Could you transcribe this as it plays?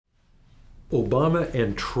Obama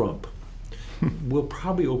and Trump. We'll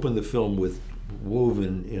probably open the film with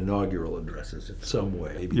woven inaugural addresses in some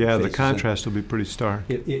way. Yeah, the contrast will be pretty stark.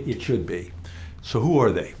 It should be. So who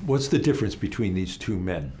are they? What's the difference between these two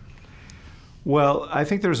men? Well, I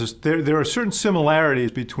think there are certain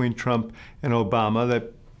similarities between Trump and Obama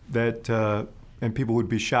and people would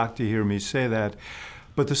be shocked to hear me say that.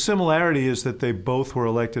 But the similarity is that they both were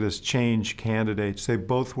elected as change candidates. They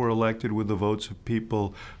both were elected with the votes of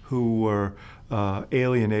people who were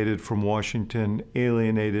alienated from Washington,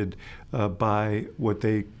 alienated by what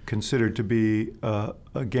they considered to be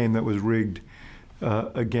a game that was rigged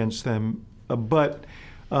against them. But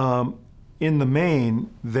in the main,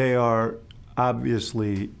 they are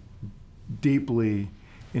obviously deeply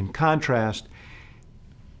in contrast.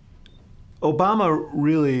 Obama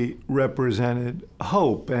really represented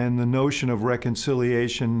hope and the notion of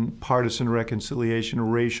reconciliation, partisan reconciliation,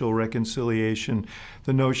 racial reconciliation,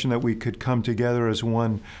 the notion that we could come together as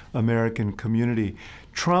one American community.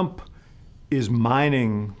 Trump is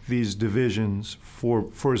mining these divisions for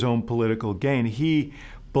his own political gain. He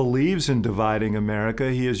believes in dividing America.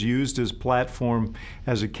 He has used his platform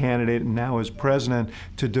as a candidate and now as president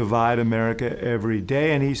to divide America every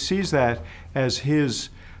day, and he sees that as his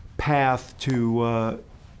path to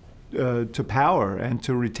power and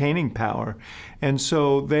to retaining power. And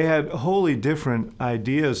so they had wholly different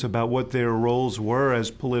ideas about what their roles were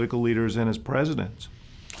as political leaders and as presidents.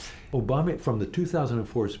 Obama, from the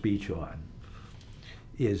 2004 speech on,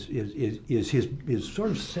 is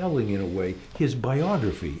sort of selling, in a way, his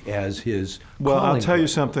biography as his Well, calling. I'll tell you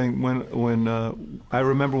something. When I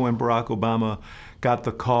remember when Barack Obama got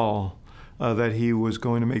the call that he was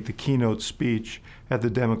going to make the keynote speech at the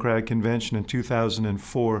Democratic Convention in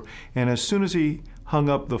 2004. And as soon as he hung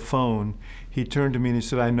up the phone, he turned to me and he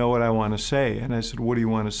said, "I know what I want to say." And I said, "What do you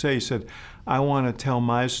want to say?" He said, "I want to tell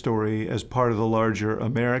my story as part of the larger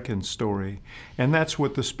American story." And that's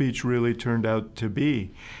what the speech really turned out to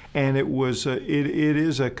be. And it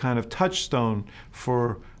is a kind of touchstone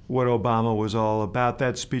for what Obama was all about.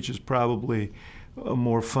 That speech is probably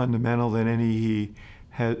more fundamental than any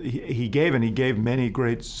he gave, and he gave many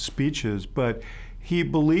great speeches, but he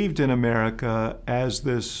believed in America as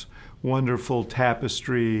this wonderful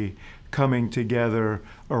tapestry coming together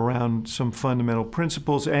around some fundamental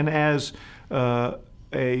principles and as a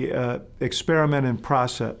experiment in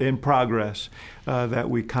progress that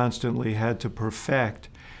we constantly had to perfect.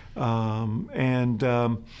 At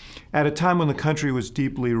a time when the country was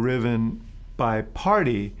deeply riven by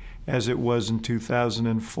party, as it was in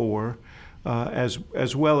 2004,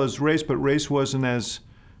 as well as race, but race wasn't as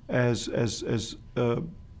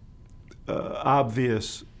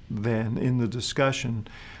obvious then in the discussion.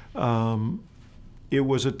 It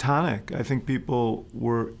was a tonic. I think people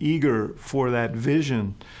were eager for that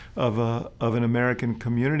vision of an American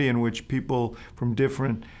community in which people from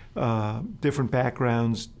different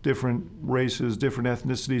backgrounds, different races, different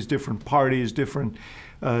ethnicities, different parties, different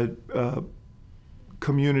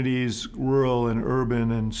communities, rural and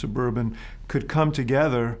urban and suburban, could come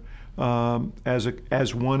together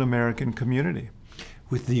as one American community.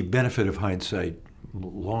 With the benefit of hindsight,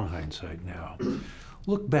 long hindsight now,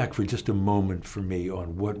 look back for just a moment for me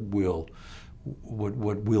on what we'll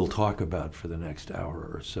talk about for the next hour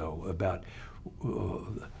or so, about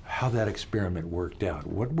how that experiment worked out.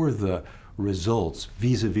 What were the results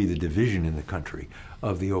vis-a-vis the division in the country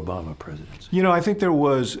of the Obama presidency? You know, I think there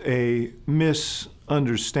was a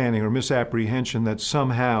misunderstanding or misapprehension that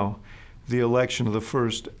somehow the election of the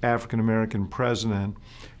first African-American president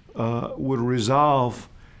would resolve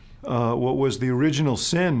what was the original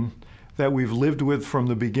sin that we've lived with from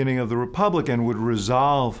the beginning of the Republic, and would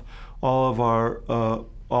resolve all of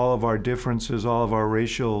our differences, all of our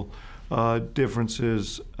racial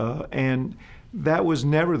differences, and that was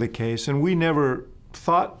never the case, and we never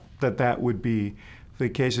thought that that would be the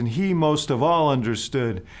case. And he most of all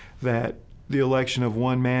understood that the election of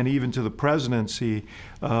one man, even to the presidency,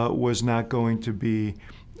 was not going to be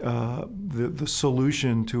the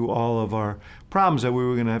solution to all of our problems, that we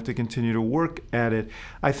were going to have to continue to work at it.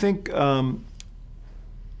 I think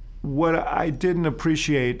what I didn't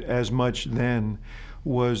appreciate as much then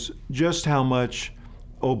was just how much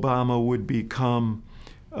Obama would become,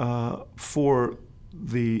 for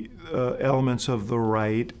the elements of the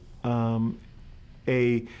right,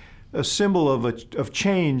 a symbol of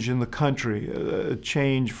change in the country, a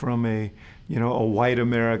change from a white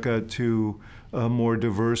America to a more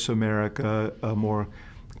diverse America, a more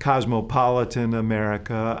cosmopolitan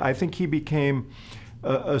America. I think he became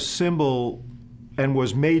a symbol and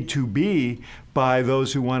was made to be by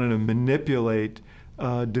those who wanted to manipulate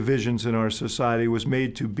divisions in our society, was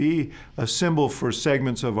made to be a symbol for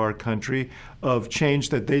segments of our country of change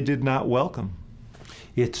that they did not welcome.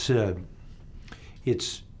 It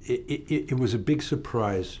was a big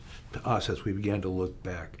surprise to us as we began to look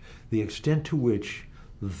back, the extent to which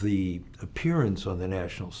the appearance on the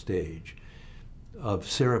national stage of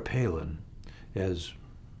Sarah Palin as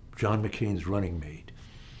John McCain's running mate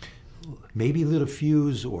maybe lit a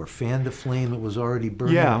fuse or fanned a flame that was already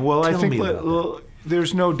burning. Yeah, well, Tell I think me about that.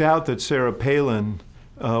 there's no doubt that Sarah Palin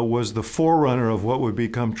was the forerunner of what would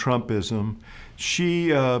become Trumpism.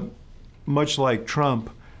 She, much like Trump,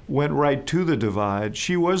 went right to the divide.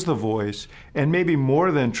 She was the voice, and maybe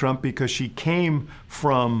more than Trump because she came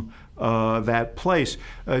from that place.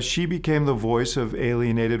 She became the voice of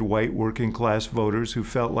alienated white working class voters who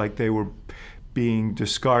felt like they were being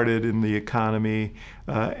discarded in the economy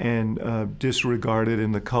and disregarded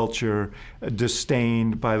in the culture,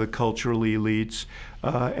 disdained by the cultural elites.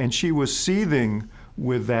 And she was seething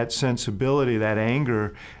with that sensibility, that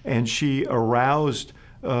anger, and she aroused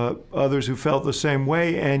others who felt the same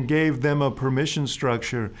way and gave them a permission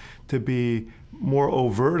structure to be more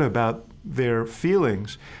overt about their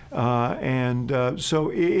feelings.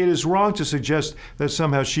 So it is wrong to suggest that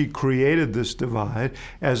somehow she created this divide,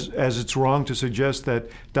 as it's wrong to suggest that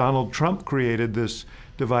Donald Trump created this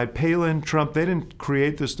divide. Palin, Trump, they didn't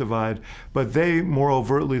create this divide, but they, more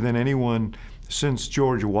overtly than anyone since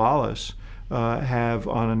George Wallace, have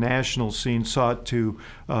on a national scene sought to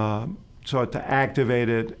activate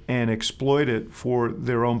it and exploit it for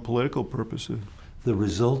their own political purposes. The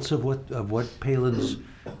results of what Palin's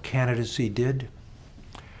candidacy did?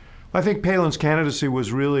 I think Palin's candidacy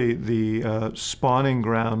was really the spawning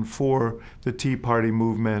ground for the Tea Party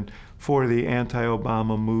movement, for the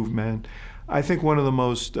anti-Obama movement. I think one of the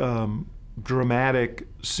most dramatic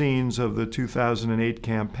scenes of the 2008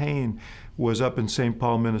 campaign was up in St.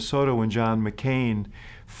 Paul, Minnesota, when John McCain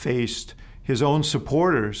faced his own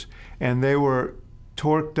supporters, and they were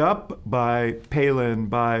torqued up by Palin,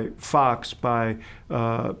 by Fox, by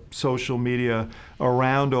social media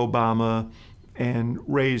around Obama and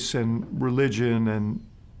race and religion and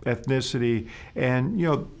ethnicity. And, you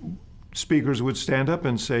know, speakers would stand up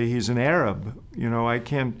and say, he's an Arab, you know, I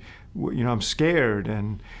can't, you know, I'm scared.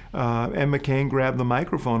 And McCain grabbed the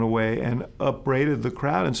microphone away and upbraided the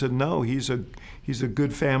crowd and said, no, he's a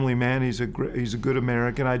good family man, he's a good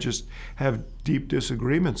American, I just have deep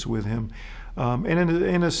disagreements with him. And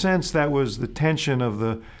in a sense, that was the tension of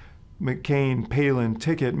the McCain-Palin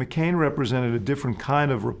ticket. McCain represented a different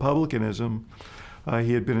kind of republicanism.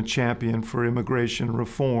 He had been a champion for immigration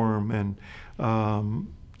reform and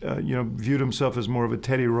you know, viewed himself as more of a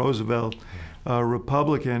Teddy Roosevelt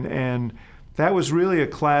Republican. And that was really a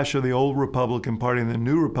clash of the old Republican Party and the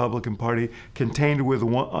new Republican Party contained with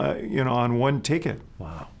one, you know, on one ticket.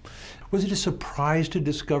 Wow. Was it a surprise to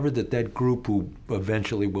discover that that group, who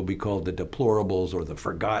eventually will be called the deplorables or the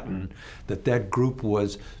forgotten, that group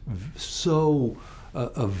was so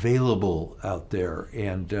available out there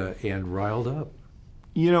and riled up?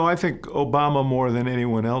 You know, I think Obama more than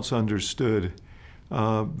anyone else understood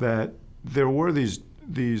that there were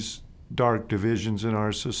these dark divisions in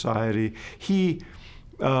our society. He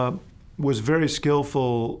was very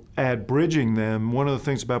skillful at bridging them. One of the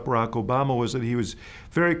things about Barack Obama was that he was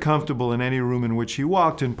very comfortable in any room in which he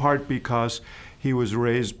walked, in part because he was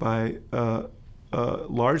raised by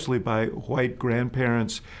largely by white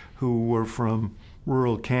grandparents who were from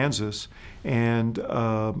rural Kansas. And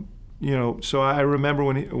you know, so I remember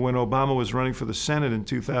when Obama was running for the Senate in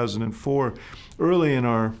 2004, early in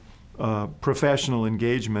our professional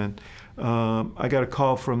engagement, I got a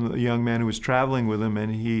call from the young man who was traveling with him,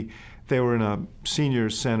 and they were in a senior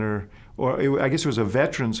center, or I guess it was a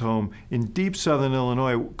veterans home in deep southern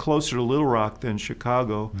Illinois, closer to Little Rock than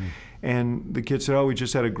Chicago. Mm. And the kid said, oh, we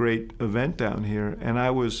just had a great event down here. And I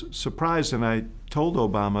was surprised, and I told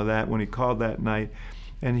Obama that when he called that night.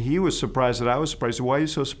 And he was surprised that I was surprised. He said, why are you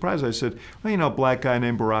so surprised? I said, well, you know, a black guy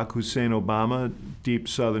named Barack Hussein Obama, deep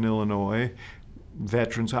southern Illinois,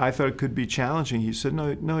 veterans. I thought it could be challenging. He said,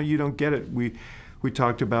 no, you don't get it. We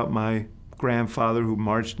talked about my grandfather who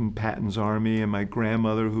marched in Patton's army and my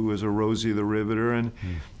grandmother who was a Rosie the Riveter, and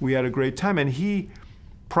we had a great time. And he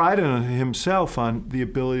prided himself on the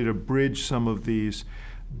ability to bridge some of these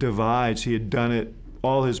divides. He had done it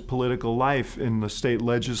all his political life in the state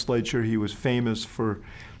legislature. He was famous for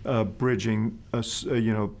bridging,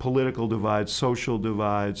 you know, political divides, social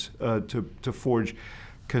divides, to forge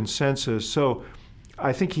consensus. So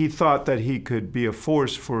I think he thought that he could be a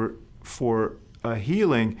force for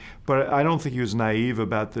healing, but I don't think he was naive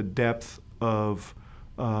about the depth of,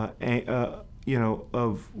 you know,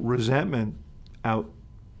 of resentment out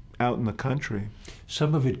in the country.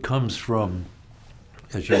 Some of it comes from,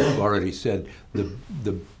 as you've already said,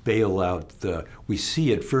 the bailout. We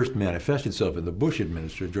see it first manifest itself in the Bush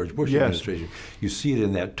administration, George Bush administration. You see it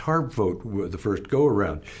in that TARP vote, the first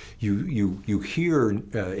go-around. You hear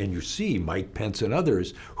and you see Mike Pence and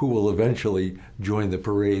others who will eventually join the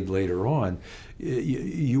parade later on.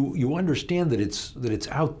 You understand that it's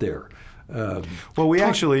out there. Well, we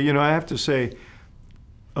actually, I have to say,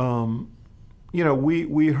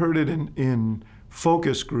 we heard it in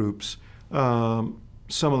focus groups.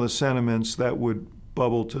 Some of the sentiments that would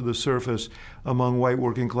bubble to the surface among white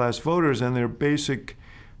working class voters, and their basic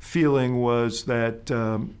feeling was that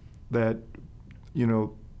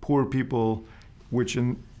poor people, which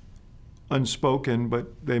in unspoken,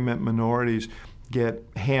 but they meant minorities, get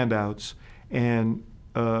handouts, and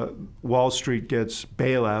Wall Street gets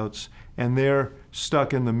bailouts, and they're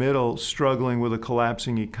stuck in the middle, struggling with a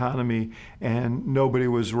collapsing economy, and nobody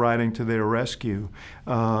was riding to their rescue,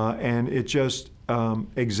 and it just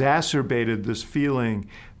exacerbated this feeling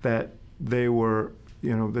that they were,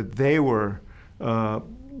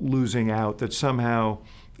 losing out, that somehow,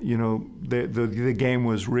 the game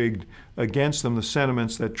was rigged against them, the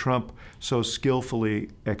sentiments that Trump so skillfully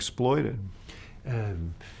exploited.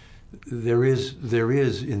 There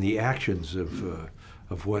is in the actions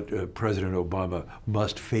of what President Obama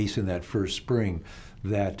must face in that first spring,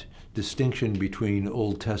 that distinction between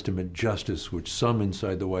Old Testament justice, which some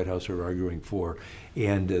inside the White House are arguing for,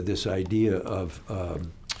 and this idea of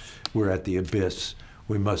we're at the abyss,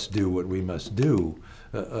 we must do what we must do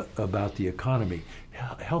about the economy.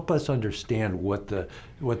 Help us understand what the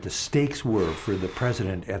stakes were for the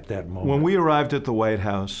president at that moment. When we arrived at the White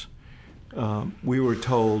House, we were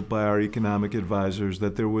told by our economic advisors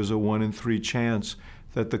that there was a 1 in 3 chance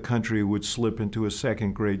that the country would slip into a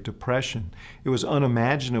second Great Depression. It was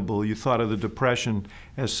unimaginable. You thought of the Depression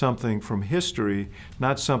as something from history,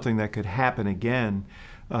 not something that could happen again.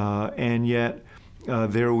 And yet,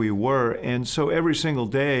 there we were. And so every single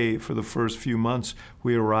day for the first few months,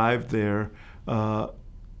 we arrived there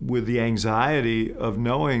with the anxiety of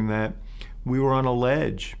knowing that we were on a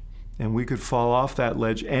ledge and we could fall off that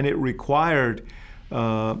ledge. And it required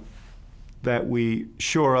that we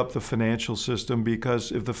shore up the financial system,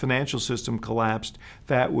 because if the financial system collapsed,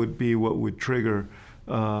 that would be what would trigger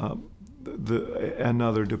another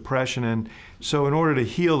depression. And so in order to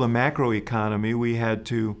heal the macroeconomy, we had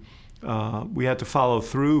to follow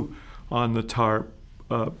through on the TARP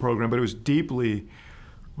program, but it was deeply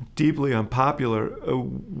unpopular.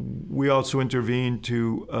 We also intervened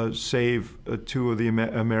to save 2 of the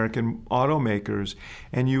American automakers,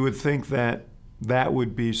 and you would think that that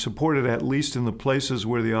would be supported, at least in the places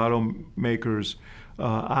where the automakers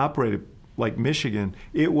operated, like Michigan.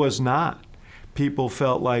 It was not. People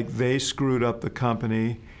felt like they screwed up the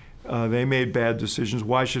company. They made bad decisions.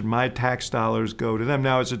 Why should my tax dollars go to them?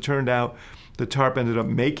 Now, as it turned out, the TARP ended up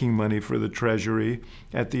making money for the Treasury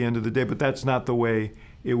at the end of the day, but that's not the way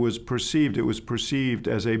it was perceived. It was perceived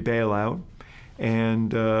as a bailout, and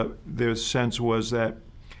their sense was that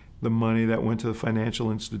the money that went to the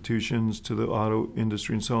financial institutions, to the auto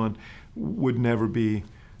industry and so on, would never be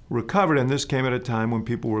recovered. And this came at a time when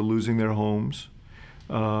people were losing their homes,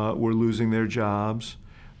 were losing their jobs,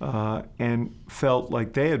 and felt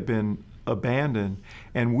like they had been abandoned.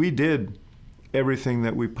 And we did everything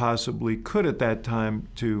that we possibly could at that time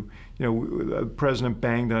to, the president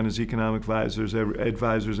banged on his economic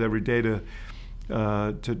advisors every day to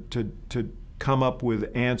come up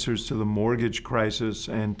with answers to the mortgage crisis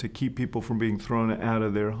and to keep people from being thrown out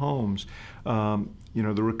of their homes. The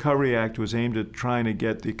Recovery Act was aimed at trying to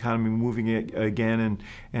get the economy moving again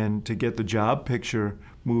and to get the job picture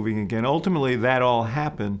moving again. Ultimately, that all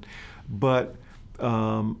happened, but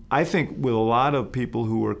I think with a lot of people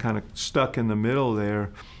who were kind of stuck in the middle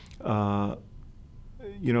there, there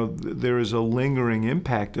is a lingering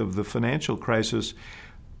impact of the financial crisis,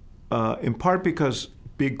 in part because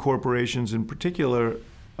big corporations in particular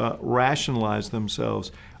rationalized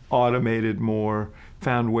themselves, automated more,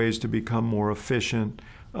 found ways to become more efficient,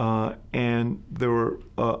 and there were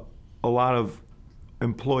a lot of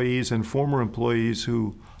employees and former employees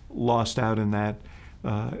who lost out in that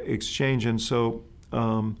exchange. And so,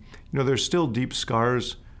 there's still deep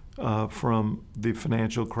scars from the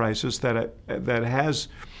financial crisis that has,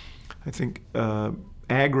 I think,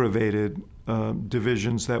 aggravated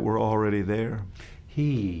divisions that were already there.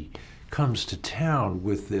 He comes to town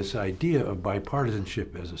with this idea of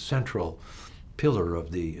bipartisanship as a central pillar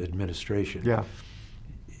of the administration. Yeah.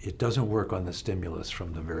 It doesn't work on the stimulus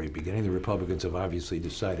from the very beginning. The Republicans have obviously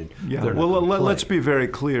decided. Yeah. Well, let's be very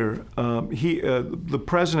clear. The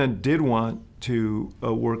president did want to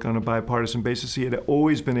work on a bipartisan basis. He had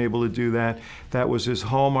always been able to do that. That was his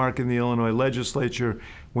hallmark in the Illinois legislature.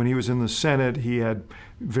 When he was in the Senate, he had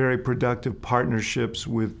very productive partnerships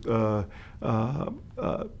with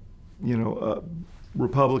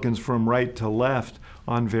Republicans from right to left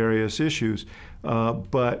on various issues.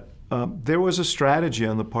 But there was a strategy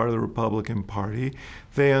on the part of the Republican Party.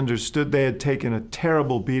 They understood they had taken a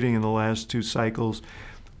terrible beating in the last two cycles.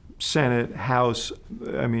 Senate, House,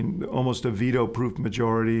 I mean, almost a veto-proof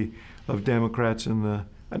majority of Democrats in the,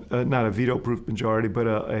 not a veto-proof majority, but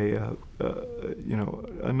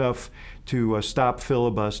enough to stop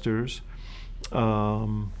filibusters.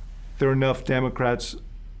 There were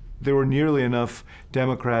nearly enough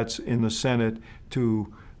Democrats in the Senate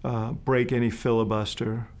to break any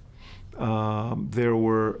filibuster.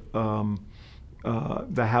 The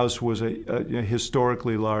House was a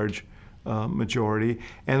historically large majority,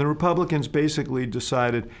 and the Republicans basically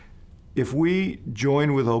decided, if we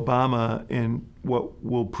join with Obama in what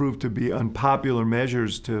will prove to be unpopular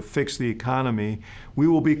measures to fix the economy, we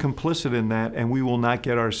will be complicit in that, and we will not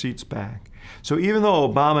get our seats back. So even though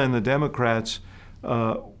Obama and the Democrats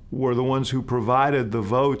were the ones who provided the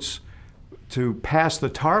votes to pass the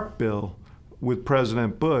TARP bill with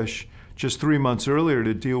President Bush just 3 months earlier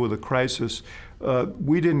to deal with a crisis,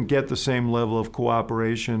 we didn't get the same level of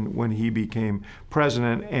cooperation when he became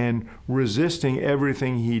president, and resisting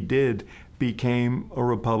everything he did became a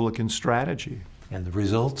Republican strategy. And the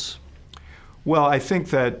results? Well, I think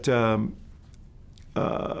that the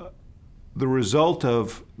result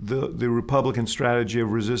of the Republican strategy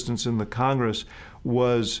of resistance in the Congress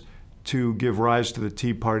was to give rise to the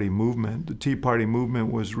Tea Party movement. The Tea Party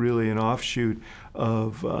movement was really an offshoot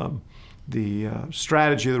of the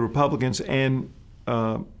strategy of the Republicans and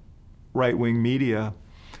right-wing media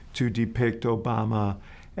to depict Obama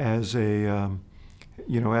as a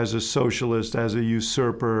socialist, as a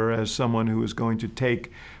usurper, as someone who was going to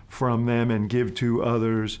take from them and give to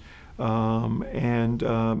others. When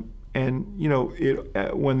the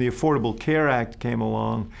Affordable Care Act came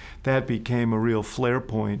along, that became a real flare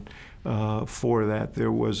point for that.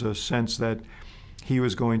 There was a sense that he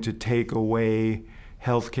was going to take away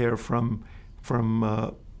health care from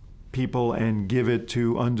people and give it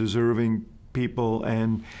to undeserving people,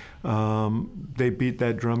 and they beat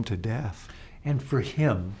that drum to death. And for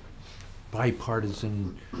him,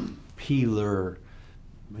 bipartisan, peeler,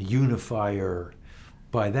 unifier,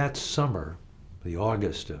 by that summer, the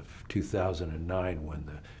August of 2009, when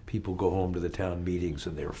the people go home to the town meetings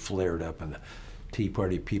and they're flared up and the Tea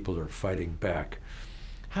Party people are fighting back,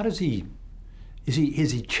 how does he, is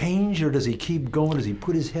he changed, or does he keep going? Does he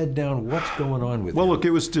put his head down? What's going on with him? Well, look,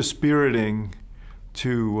 it was dispiriting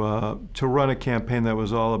to run a campaign that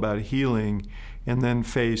was all about healing and then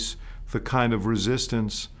face the kind of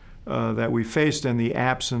resistance that we faced and the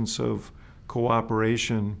absence of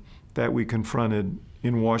cooperation that we confronted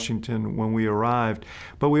in Washington when we arrived.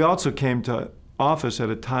 But we also came to office at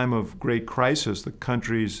a time of great crisis.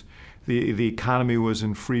 The economy was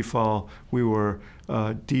in free fall. We were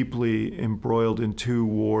deeply embroiled in 2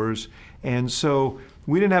 wars. And so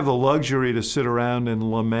we didn't have the luxury to sit around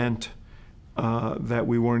and lament that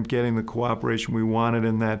we weren't getting the cooperation we wanted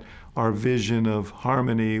and that our vision of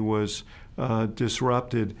harmony was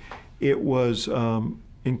disrupted. It was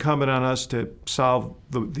incumbent on us to solve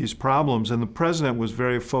these problems, and the president was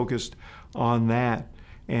very focused on that.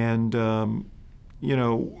 And the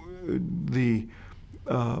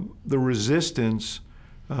resistance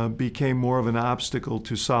became more of an obstacle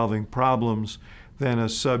to solving problems than a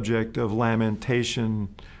subject of lamentation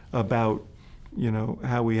about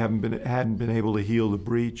how we hadn't been able to heal the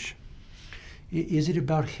breach. Is it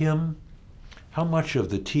about him? How much of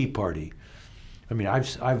the Tea Party? I mean,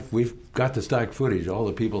 we've got the stock footage, all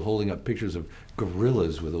the people holding up pictures of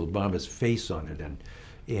gorillas with Obama's face on it,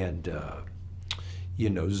 and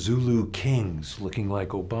Zulu kings looking like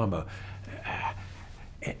Obama.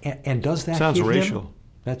 And does that sounds hit racial? Him?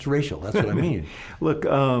 That's racial. That's what I mean. Look,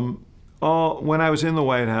 when I was in the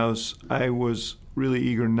White House, I was really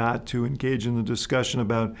eager not to engage in the discussion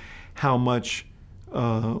about how much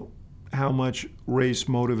race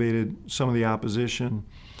motivated some of the opposition.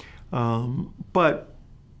 But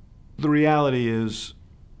the reality is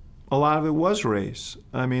a lot of it was race.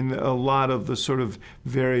 I mean, a lot of the sort of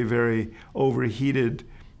very, very overheated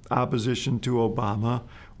opposition to Obama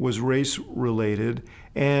was race-related,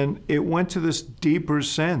 and it went to this deeper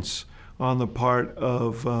sense on the part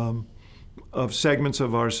of segments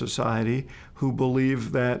of our society who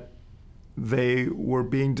believed that they were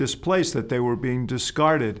being displaced, that they were being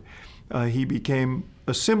discarded. He became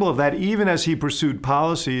a symbol of that, even as he pursued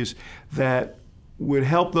policies that would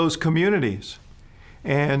help those communities.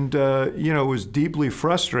 And, you know, it was deeply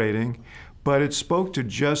frustrating, but it spoke to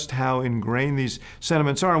just how ingrained these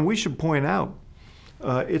sentiments are. And we should point out,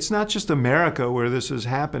 it's not just America where this is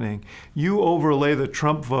happening. You overlay the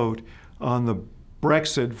Trump vote on the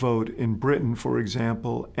Brexit vote in Britain, for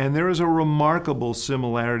example, and there is a remarkable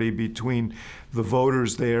similarity between the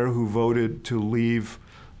voters there who voted to leave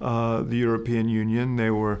the European Union.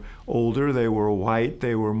 They were older, they were white,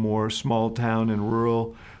 they were more small town and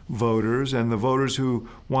rural voters, and the voters who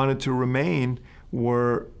wanted to remain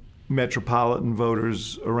were metropolitan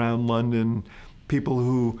voters around London, people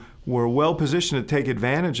who were well positioned to take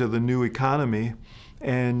advantage of the new economy.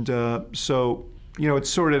 And so, you know, it's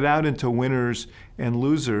sorted out into winners and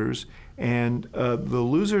losers. And the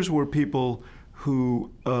losers were people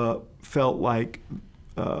who felt like,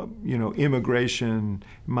 you know, immigration,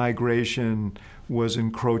 migration was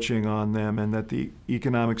encroaching on them and that the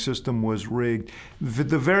economic system was rigged.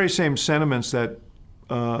 The very same sentiments that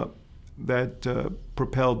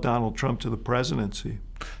propelled Donald Trump to the presidency.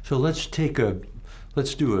 So let's do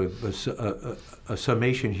a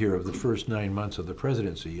summation here of the first 9 months of the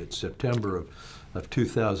presidency. It's September of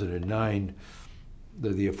 2009.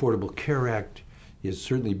 The Affordable Care Act is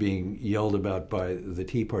certainly being yelled about by the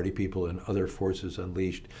Tea Party people and other forces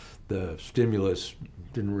unleashed. The stimulus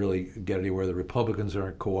didn't really get anywhere. The Republicans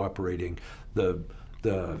aren't cooperating. The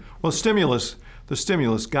stimulus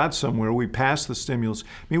got somewhere. We passed the stimulus.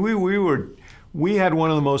 I mean, we had one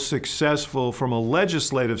of the most successful, from a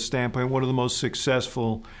legislative standpoint, one of the most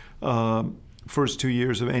successful first 2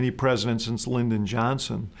 years of any president since Lyndon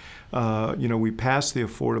Johnson. You know, we passed the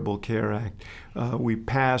Affordable Care Act. We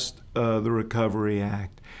passed the Recovery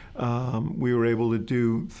Act. We were able to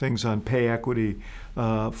do things on pay equity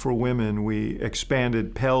for women. We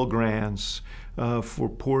expanded Pell Grants for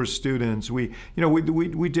poor students. We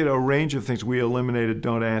did a range of things. We eliminated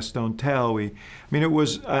Don't Ask, Don't Tell. I mean, it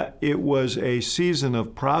was a season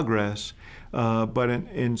of progress, but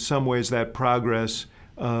in some ways that progress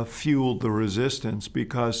fueled the resistance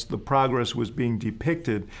because the progress was being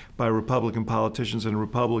depicted by Republican politicians and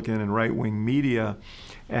Republican and right-wing media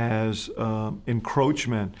as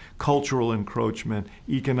encroachment, cultural encroachment,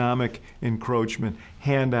 economic encroachment,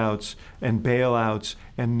 handouts and bailouts,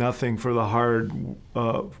 and nothing for the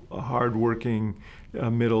hard-working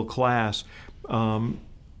middle class. You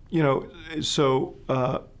know, so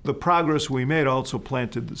the progress we made also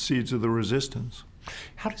planted the seeds of the resistance.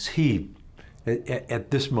 How does he,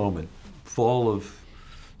 at this moment, fall of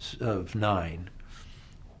 9,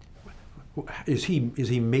 is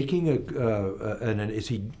he making is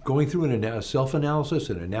he going through a self-analysis,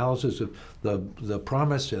 an analysis of the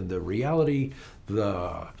promise and the reality,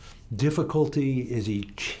 the difficulty? Is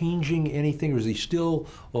he changing anything, or is he still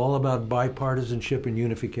all about bipartisanship and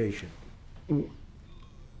unification? You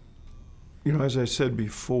know, as I said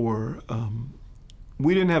before,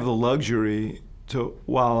 we didn't have the luxury to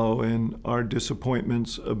wallow in our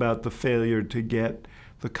disappointments about the failure to get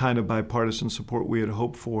the kind of bipartisan support we had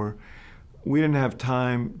hoped for. We didn't have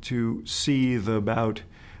time to seethe about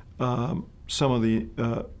some of the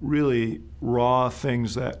really raw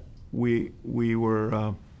things that we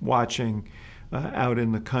were watching out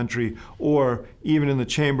in the country, or even in the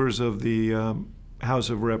chambers of the House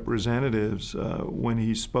of Representatives when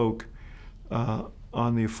he spoke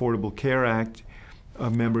on the Affordable Care Act. A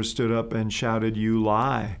member stood up and shouted, "You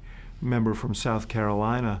lie," a member from South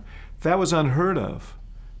Carolina. That was unheard of,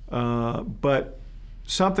 but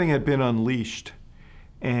something had been unleashed,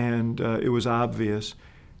 and it was obvious.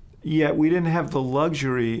 Yet we didn't have the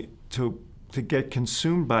luxury to get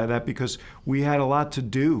consumed by that because we had a lot to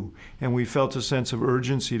do, and we felt a sense of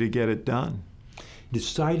urgency to get it done.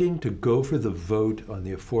 Deciding to go for the vote on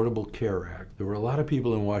the Affordable Care Act, there were a lot of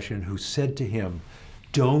people in Washington who said to him,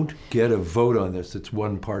 "Don't get a vote on this. It's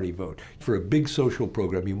one-party vote. For a big social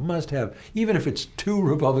program, you must have, even if it's 2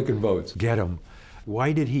 Republican votes, get them."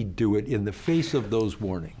 Why did he do it in the face of those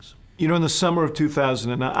warnings? You know, in the summer of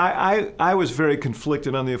 2009, I was very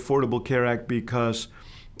conflicted on the Affordable Care Act because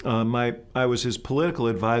I was his political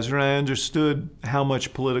advisor, and I understood how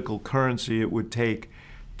much political currency it would take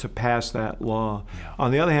to pass that law. Yeah.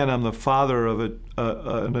 On the other hand, I'm the father of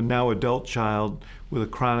a now adult child with a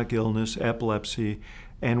chronic illness, epilepsy,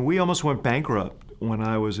 and we almost went bankrupt when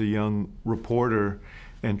I was a young reporter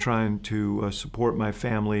and trying to support my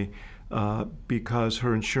family because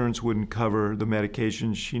her insurance wouldn't cover the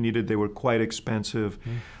medications she needed. They were quite expensive.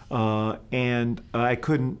 And I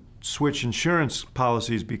couldn't switch insurance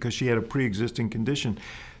policies because she had a pre-existing condition.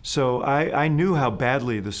 So I knew how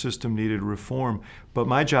badly the system needed reform, but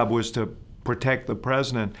my job was to protect the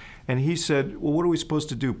president. And he said, well, what are we supposed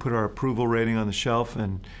to do? Put our approval rating on the shelf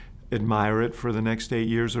and admire it for the next 8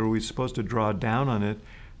 years? Or are we supposed to draw down on it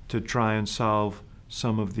to try and solve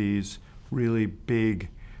some of these really big,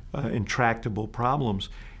 intractable problems?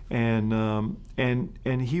 And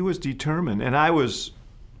he was determined. And I was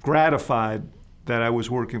gratified that I was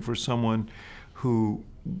working for someone who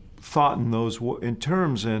thought in those in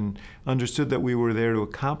terms and understood that we were there to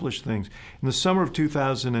accomplish things. In the summer of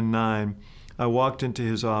 2009, I walked into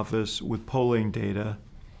his office with polling data,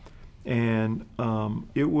 and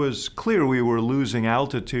it was clear we were losing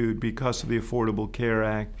altitude because of the Affordable Care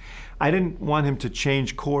Act. I didn't want him to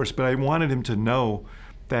change course, but I wanted him to know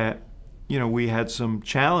that, you know, we had some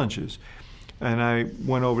challenges. And I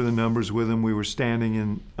went over the numbers with him. We were standing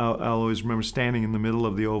in, I'll always remember standing in the middle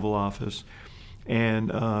of the Oval Office.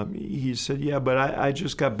 And he said, yeah, but I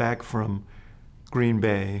just got back from Green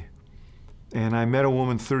Bay. And I met a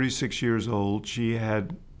woman 36 years old. She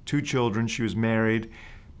had 2 children. She was married.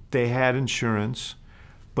 They had insurance.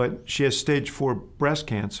 But she has stage 4 breast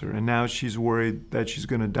cancer. And now she's worried that she's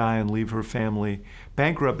going to die and leave her family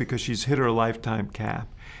bankrupt because she's hit her lifetime cap.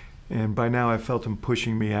 And by now I felt him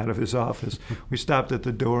pushing me out of his office. We stopped at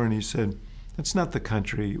the door and he said, that's not the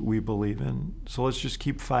country we believe in, so let's just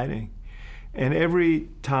keep fighting. And every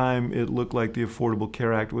time it looked like the Affordable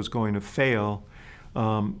Care Act was going to fail,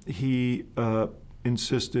 he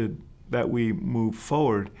insisted that we move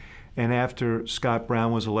forward. And after Scott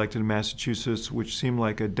Brown was elected in Massachusetts, which seemed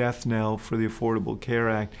like a death knell for the Affordable Care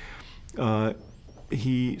Act,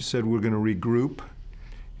 he said, we're going to regroup.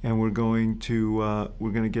 And we're going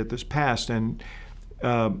to get this passed. And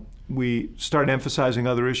we started emphasizing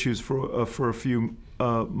other issues for a few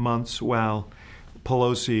months while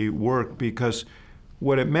Pelosi worked, because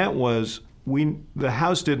what it meant was the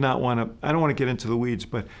House did not want to. I don't want to get into the weeds,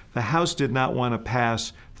 but the House did not want to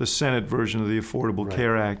pass the Senate version of the Affordable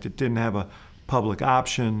Care Act. It didn't have a public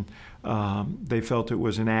option. They felt it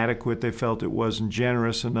was inadequate. They felt it wasn't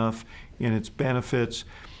generous enough in its benefits.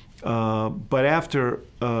 But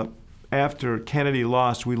after Kennedy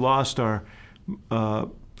lost, we lost our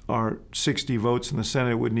 60 votes in the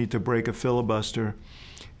Senate. It would need to break a filibuster.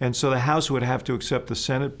 And so the House would have to accept the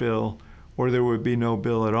Senate bill, or there would be no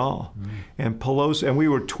bill at all. And Pelosi, and we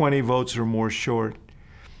were 20 votes or more short.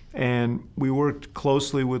 And we worked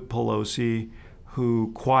closely with Pelosi,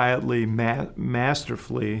 who quietly,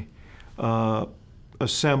 masterfully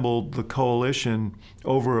assembled the coalition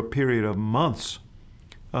over a period of months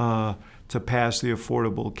to pass the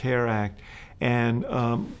Affordable Care Act. And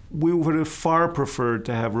we would have far preferred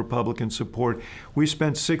to have Republican support. We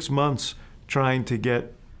spent 6 months trying to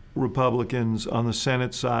get Republicans on the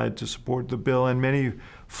Senate side to support the bill, and many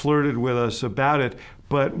flirted with us about it.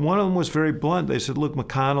 But one of them was very blunt. They said, look,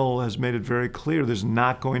 McConnell has made it very clear there's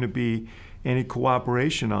not going to be any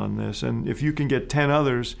cooperation on this. And if you can get 10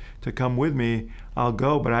 others to come with me, I'll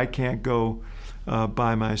go, but I can't go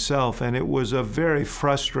by myself. And it was a very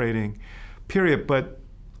frustrating period. But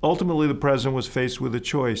ultimately, the president was faced with a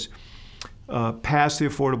choice. Pass the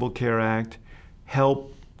Affordable Care Act, help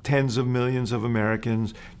tens of millions of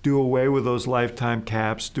Americans, do away with those lifetime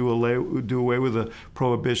caps, do away with the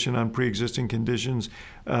prohibition on pre-existing conditions,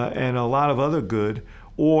 and a lot of other good,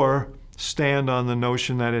 or stand on the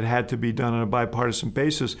notion that it had to be done on a bipartisan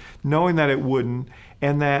basis, knowing that it wouldn't,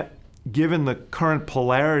 and that given the current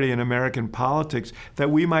polarity in American politics, that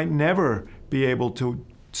we might never be able to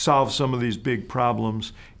solve some of these big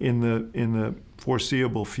problems in the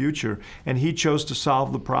foreseeable future. And he chose to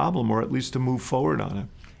solve the problem, or at least to move forward on it.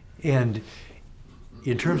 And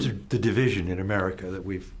in terms of the division in America that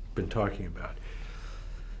we've been talking about,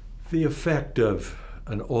 the effect of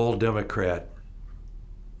an all-Democrat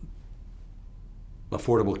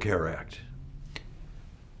Affordable Care Act,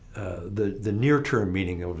 the near-term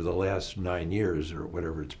meaning over the last 9 years or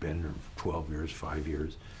whatever it's been, or 12 years, 5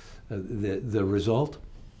 years, the result?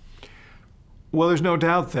 Well, there's no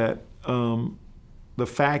doubt that the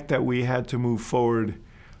fact that we had to move forward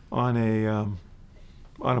on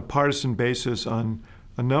a partisan basis on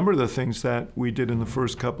a number of the things that we did in the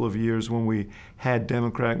first couple of years when we had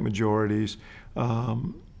Democratic majorities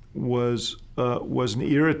was an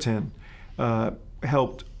irritant,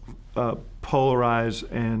 helped polarize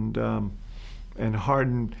and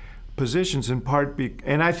harden positions in part.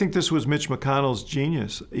 And I think this was Mitch McConnell's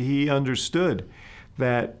genius. He understood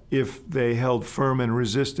that if they held firm and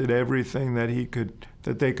resisted everything that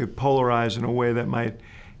they could polarize in a way that might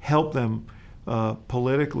help them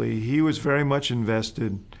politically. He was very much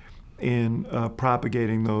invested in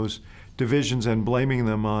propagating those divisions and blaming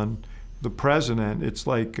them on the president. It's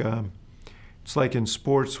like in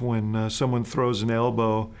sports when someone throws an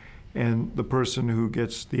elbow and the person who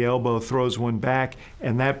gets the elbow throws one back,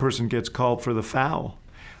 and that person gets called for the foul.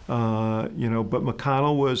 You know, but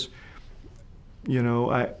McConnell was, you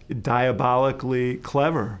know, diabolically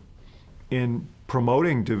clever in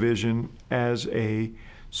promoting division as a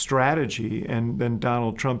strategy, and then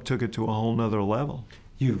Donald Trump took it to a whole nother level.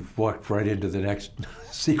 You've walked right into the next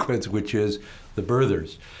sequence, which is the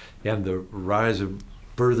birthers and the rise of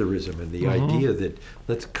birtherism and the idea that,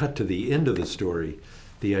 let's cut to the end of the story,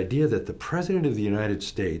 the idea that the President of the United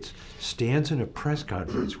States stands in a press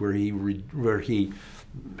conference where he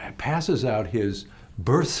passes out his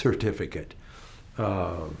birth certificate.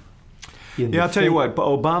 Yeah, I'll tell you what,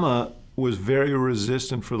 Obama was very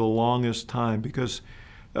resistant for the longest time because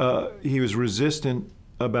he was resistant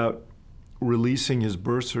about releasing his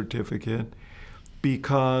birth certificate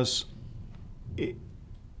because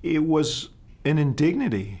it was an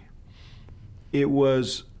indignity. It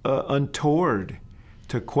was untoward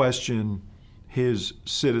to question his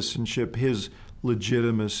citizenship, his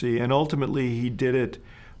legitimacy, and ultimately he did it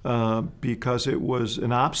because it was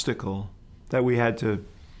an obstacle that we had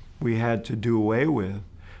to do away with.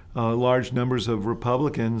 Large numbers of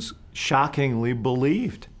Republicans shockingly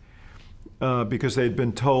believed because they'd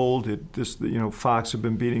been told Fox had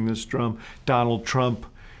been beating this drum, Donald Trump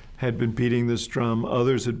had been beating this drum,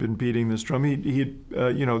 others had been beating this drum.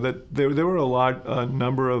 That there were a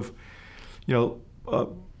number of,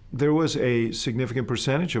 there was a significant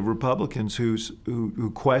percentage of Republicans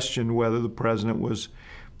who questioned whether the president was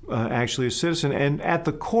actually a citizen, and at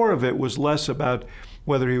the core of it was less about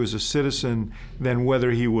whether he was a citizen than whether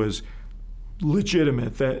he was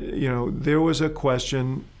legitimate. That there was a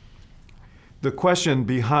question. The question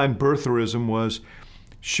behind birtherism was,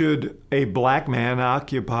 should a black man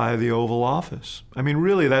occupy the Oval Office? I mean,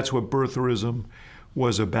 really, that's what birtherism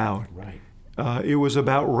was about. Right. It was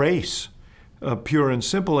about race, pure and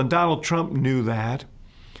simple. And Donald Trump knew that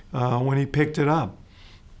when he picked it up.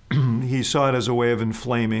 He saw it as a way of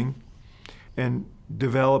inflaming and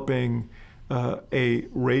developing a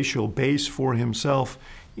racial base for himself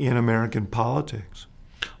in American politics.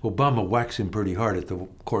 Obama whacks him pretty hard at the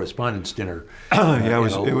correspondence dinner. Yeah,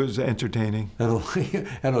 it was entertaining.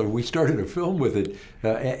 And we started a film with it.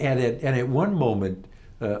 And at one moment,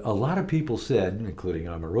 a lot of people said, including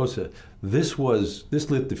Omarosa, this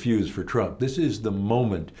lit the fuse for Trump. This is the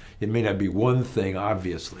moment. It may not be one thing,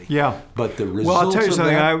 obviously. Yeah. But the results. Well, I'll tell you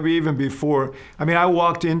something. That, I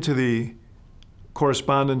walked into the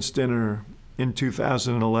correspondence dinner in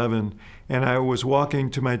 2011, and I was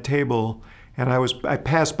walking to my table, and I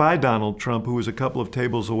passed by Donald Trump, who was a couple of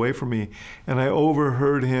tables away from me, and I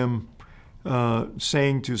overheard him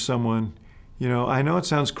saying to someone, I know it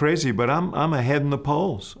sounds crazy, but I'm ahead in the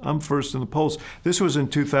polls. I'm first in the polls. This was in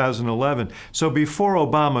 2011. So before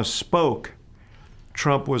Obama spoke,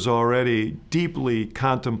 Trump was already deeply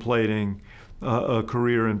contemplating a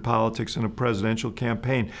career in politics and a presidential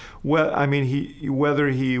campaign. Well, I mean, whether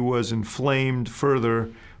he was inflamed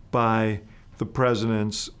further by the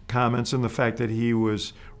president's comments and the fact that he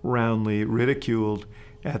was roundly ridiculed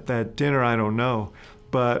at that dinner, I don't know.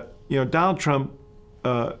 But Donald Trump,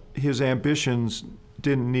 his ambitions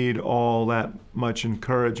didn't need all that much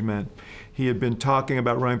encouragement. He had been talking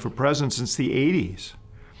about running for president since the 80s.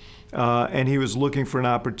 And he was looking for an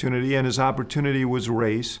opportunity, and his opportunity was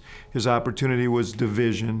race. His opportunity was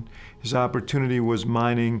division. His opportunity was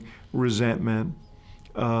mining resentment.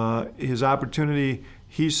 His opportunity,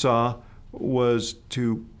 he saw, was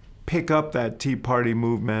to pick up that Tea Party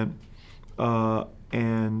movement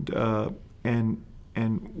and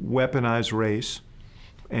weaponize race,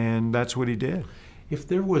 and that's what he did. If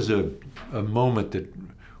there was a moment that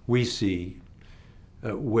we see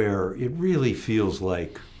where it really feels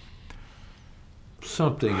like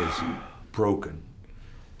something is broken,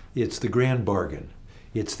 it's the grand bargain.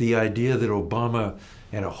 It's the idea that Obama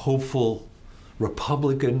and a hopeful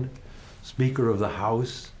Republican Speaker of the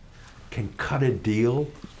House can cut a deal,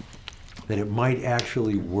 that it might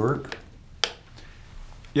actually work.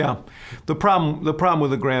 Yeah, the problem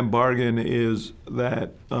with the grand bargain is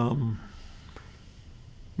that let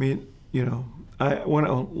me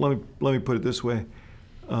put it this way.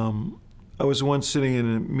 I was once sitting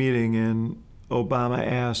in a meeting and Obama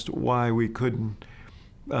asked why we couldn't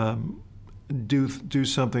do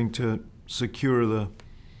something to secure the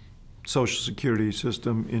Social Security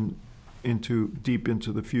system deep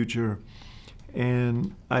into the future,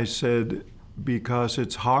 and I said, because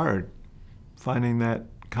it's hard. Finding that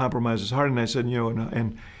compromise is hard, and I said,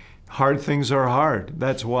 and hard things are hard.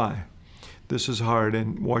 That's why. This is hard,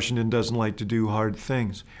 and Washington doesn't like to do hard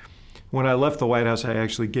things. When I left the White House, I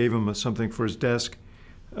actually gave him something for his desk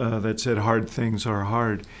that said, hard things are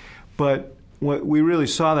hard. But we really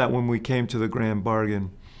saw that when we came to the grand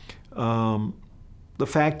bargain. The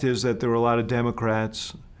fact is that there were a lot of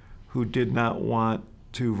Democrats who did not want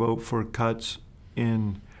to vote for cuts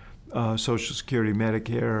in Social Security,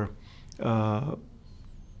 Medicare,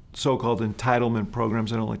 so-called entitlement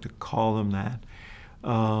programs. I don't like to call them that,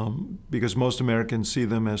 because most Americans see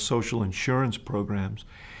them as social insurance programs.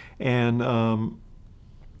 And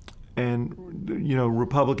you know,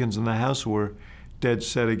 Republicans in the House were dead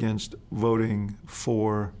set against voting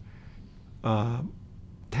for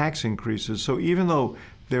tax increases. So even though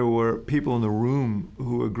there were people in the room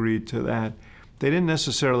who agreed to that, they didn't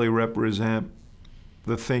necessarily represent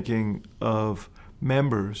the thinking of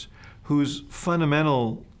members whose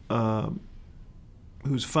fundamental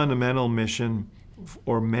mission,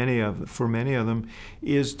 or for many of them,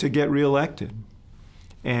 is to get reelected.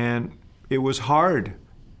 And it was hard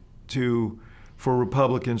for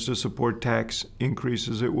Republicans to support tax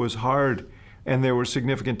increases. It was hard, and there were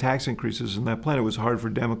significant tax increases in that plan. It was hard for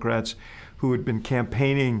Democrats who had been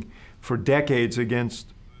campaigning for decades against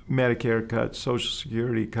Medicare cuts, Social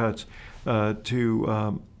Security cuts,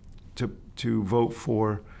 to vote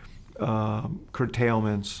for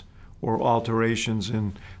curtailments or alterations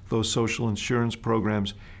in those social insurance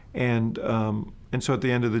programs. And so at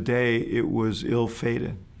the end of the day, it was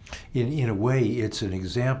ill-fated. In a way, it's an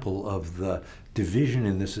example of the division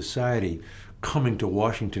in the society coming to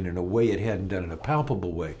Washington in a way it hadn't done in a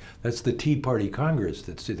palpable way. That's the Tea Party Congress.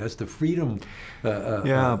 That's the freedom.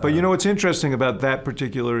 Yeah, but you know what's interesting about that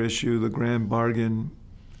particular issue, the grand bargain,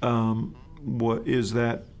 is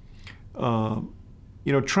that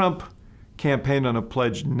you know, Trump campaigned on a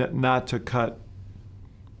pledge not to cut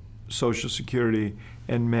Social Security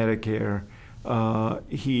and Medicare.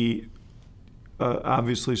 He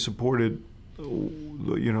obviously supported,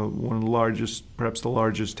 you know, one of the largest, perhaps the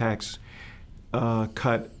largest tax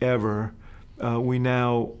cut ever. We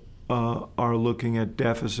now are looking at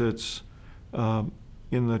deficits in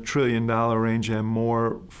the $1 trillion range and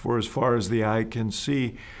more for as far as the eye can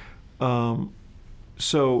see.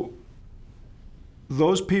 So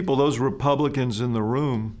those people, those Republicans in the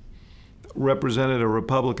room, represented a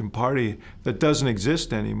Republican Party that doesn't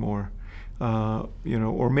exist anymore. You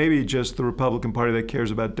know, or maybe just the Republican Party that cares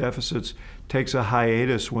about deficits takes a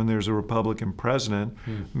hiatus when there's a Republican president.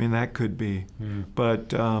 I mean, that could be.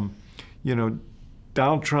 But, you know,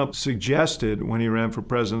 Donald Trump suggested when he ran for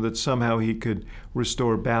president that somehow he could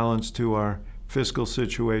restore balance to our fiscal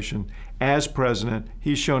situation. As president,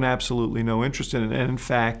 he's shown absolutely no interest in it. And in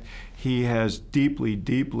fact, he has deeply,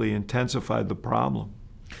 deeply intensified the problem.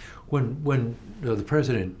 When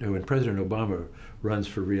President Obama runs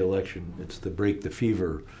for re-election, it's the break the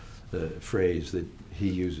fever phrase that he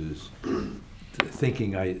uses.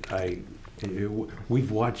 Thinking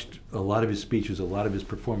we've watched a lot of his speeches, a lot of his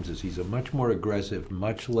performances. He's a much more aggressive,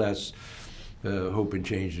 much less hope and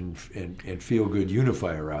change and feel-good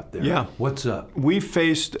unifier out there. Yeah. What's up? We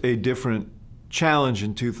faced a different challenge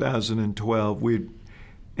in 2012.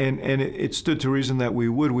 And it stood to reason that we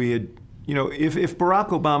would. We had, you know, if Barack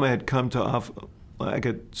Obama had come to office, I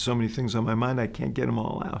got so many things on my mind, I can't get them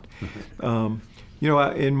all out. You know,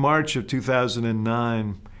 in March of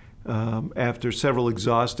 2009, after several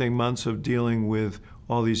exhausting months of dealing with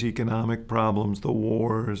all these economic problems, the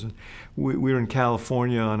wars, we were in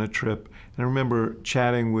California on a trip, and I remember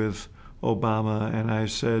chatting with Obama, and I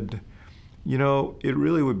said, you know, it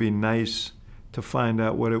really would be nice to find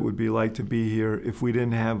out what it would be like to be here if we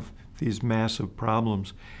didn't have these massive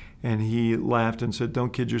problems. And he laughed and said,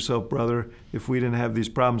 don't kid yourself, brother. If we didn't have these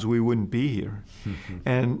problems, we wouldn't be here.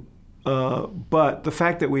 And but the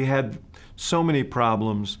fact that we had so many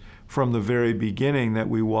problems from the very beginning that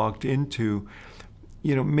we walked into,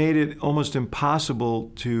 you know, made it almost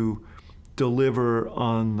impossible to deliver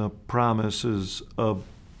on the promises of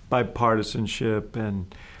bipartisanship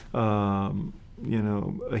and, you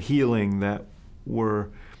know, a healing that were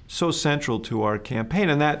so central to our campaign.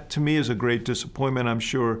 And that, to me, is a great disappointment. I'm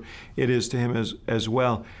sure it is to him as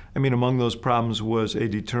well. I mean, among those problems was a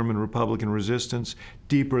determined Republican resistance,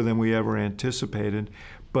 deeper than we ever anticipated.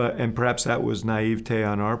 And perhaps that was naivete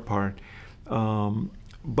on our part.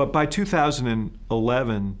 But by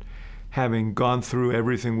 2011, having gone through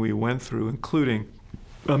everything we went through, including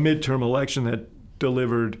a midterm election that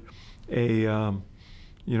delivered a,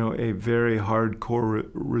 you know, a very hardcore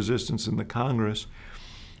resistance in the Congress,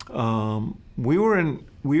 we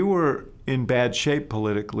were in bad shape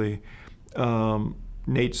politically.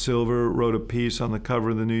 Nate Silver wrote a piece on the cover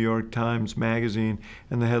of the New York Times magazine,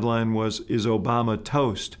 and the headline was, "Is Obama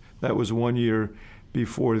Toast?" That was 1 year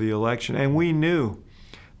before the election. And we knew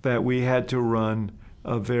that we had to run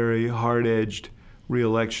a very hard-edged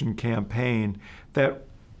re-election campaign that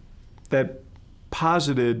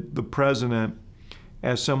posited the president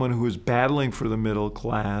as someone who was battling for the middle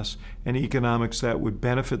class and economics that would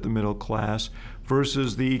benefit the middle class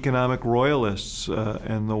versus the economic royalists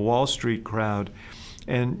and the Wall Street crowd.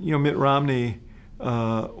 And Mitt Romney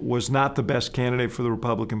was not the best candidate for the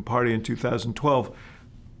Republican Party in 2012.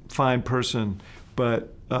 Fine person,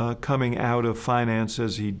 but coming out of finance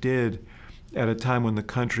as he did at a time when the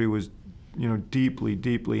country was, deeply,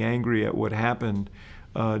 deeply angry at what happened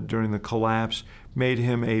during the collapse, made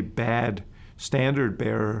him a bad standard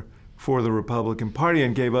bearer for the Republican Party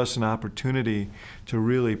and gave us an opportunity to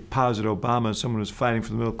really posit Obama as someone who's fighting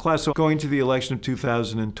for the middle class. So going to the election of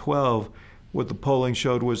 2012, what the polling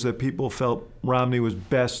showed was that people felt Romney was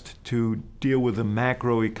best to deal with the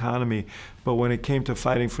macro economy, but when it came to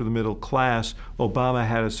fighting for the middle class, Obama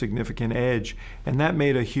had a significant edge, and that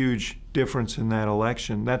made a huge difference in that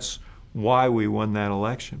election. That's why we won that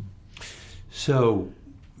election. So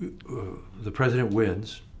the president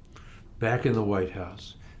wins, back in the White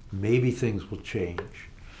House. Maybe things will change.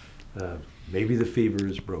 Maybe the fever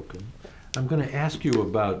is broken. I'm going to ask you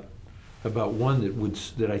about one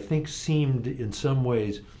that I think seemed in some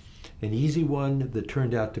ways an easy one that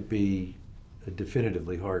turned out to be a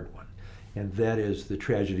definitively hard one, and that is the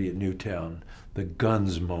tragedy at Newtown, the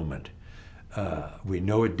guns moment. We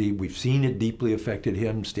know it deep. We've seen it deeply affected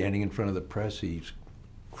him. Standing in front of the press, he's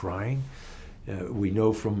crying. We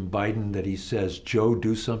know from Biden that he says, "Joe,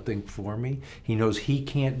 do something for me." He knows he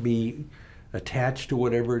can't be attached to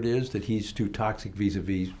whatever it is, that he's too toxic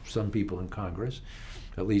vis-a-vis some people in Congress.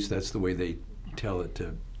 At least that's the way they tell it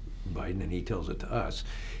to Biden, and he tells it to us.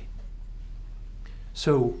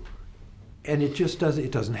 So, and it just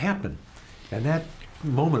doesn't happen. And that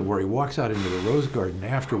moment where he walks out into the Rose Garden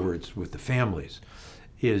afterwards with the families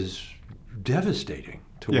is devastating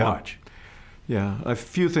to watch. Yeah, a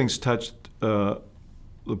few things touched the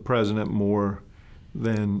president more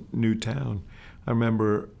than Newtown. I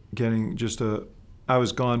remember getting I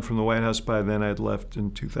was gone from the White House by then. I had left in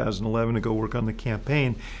 2011 to go work on the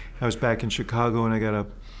campaign. I was back in Chicago, and I got an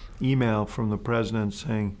email from the president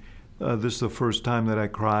saying, this is the first time that I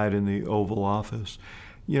cried in the Oval Office.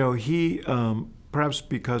 He, perhaps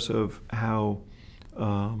because of how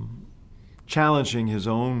challenging his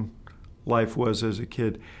own life was as a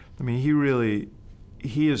kid, I mean, he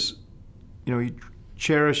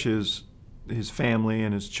cherishes his family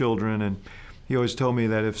and his children, and he always told me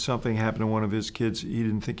that if something happened to one of his kids, he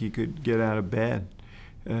didn't think he could get out of bed,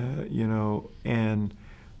 and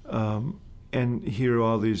here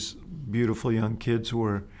all these beautiful young kids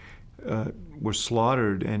were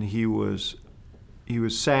slaughtered, and he was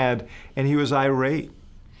sad, and he was irate.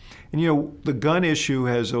 And the gun issue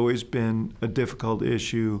has always been a difficult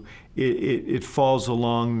issue. It falls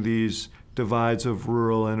along these divides of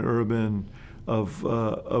rural and urban,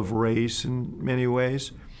 of race in many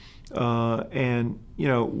ways. And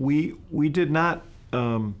we did not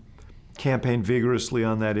campaign vigorously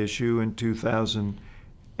on that issue in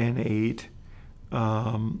 2008.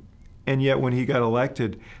 And yet when he got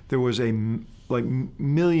elected, there was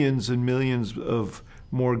millions and millions of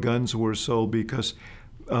more guns were sold because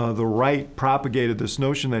the right propagated this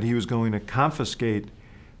notion that he was going to confiscate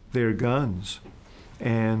their guns.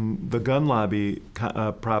 And the gun lobby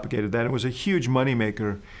propagated that. It was a huge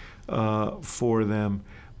moneymaker for them.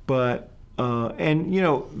 But,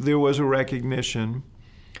 there was a recognition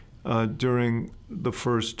during the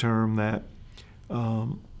first term that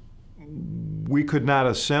we could not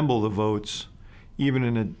assemble the votes, even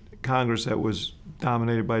in a Congress that was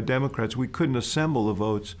dominated by Democrats. We couldn't assemble the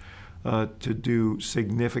votes to do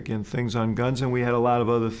significant things on guns, and we had a lot of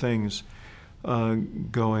other things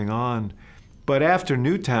going on. But after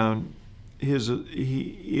Newtown,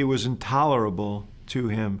 it was intolerable to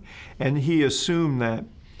him, and he assumed that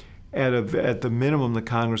at the minimum the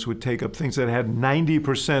Congress would take up things that had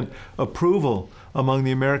 90% approval among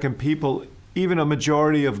the American people, even a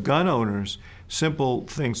majority of gun owners, simple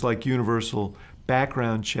things like universal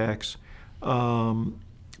background checks.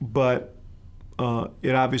 But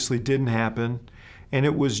it obviously didn't happen, and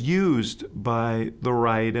it was used by the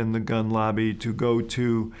right and the gun lobby to go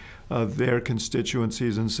to their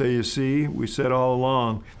constituencies and say, you see, we said all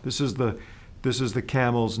along, this is the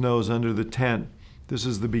camel's nose under the tent. This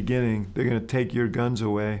is the beginning. They're going to take your guns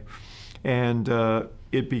away. And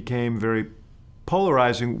it became very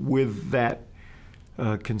polarizing with that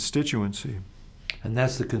constituency. And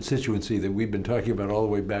that's the constituency that we've been talking about all the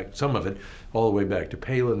way back, some of it, all the way back to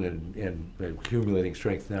Palin and accumulating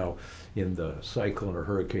strength now in the cyclone or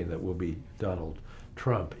hurricane that will be Donald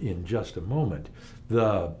Trump in just a moment.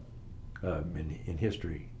 The in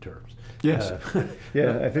history terms. Yes.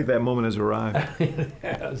 Yeah, I think that moment has arrived. It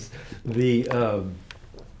has. The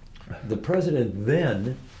president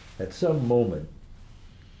then, at some moment,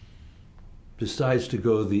 decides to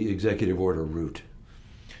go the executive order route.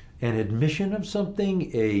 An admission of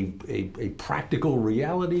something, a practical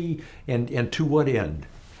reality, and to what end?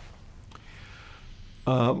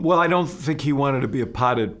 Well, I don't think he wanted to be a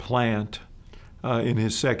potted plant in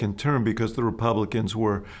his second term because the Republicans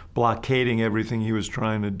were blockading everything he was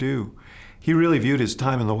trying to do. He really viewed his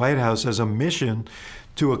time in the White House as a mission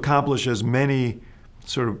to accomplish as many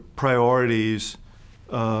sort of priorities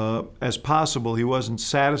as possible. He wasn't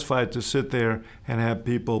satisfied to sit there and have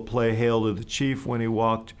people play Hail to the Chief when he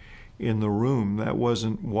walked in the room. That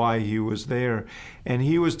wasn't why he was there. And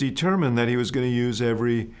he was determined that he was going to use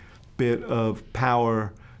every bit of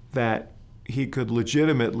power that he could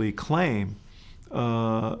legitimately claim.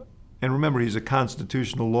 And remember, he's a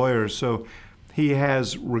constitutional lawyer, so he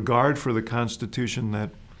has regard for the Constitution that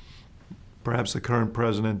perhaps the current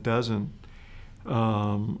president doesn't.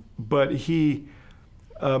 But he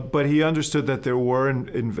understood that there were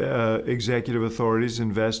executive authorities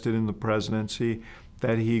invested in the presidency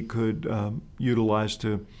that he could utilize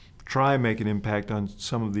to try and make an impact on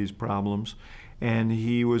some of these problems, and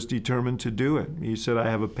he was determined to do it. He said, "I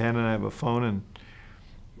have a pen and I have a phone,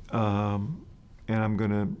 and I'm going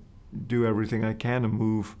to do everything I can to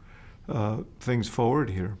move things forward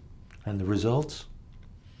here." And the results?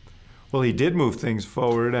 Well, he did move things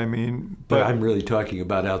forward. I mean, but I'm really talking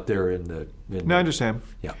about out there in the. No, I understand.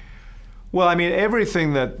 Yeah. Well, I mean,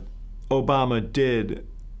 everything that Obama did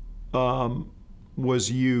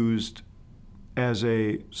was used as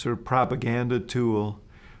a sort of propaganda tool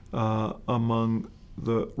among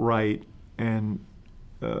the right and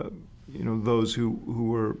those who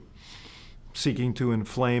were seeking to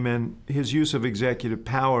inflame. And his use of executive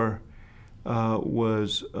power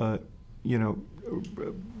was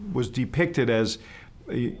depicted as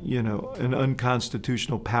an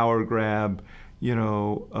unconstitutional power grab,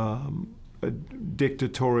 a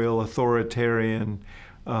dictatorial, authoritarian,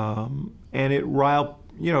 and it was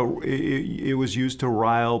used to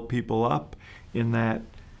rile people up in that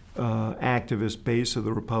activist base of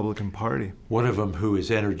the Republican Party. One of them who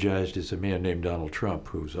is energized is a man named Donald Trump,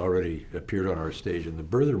 who's already appeared on our stage in the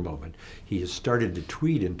birther moment. He has started to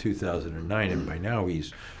tweet in 2009, and by now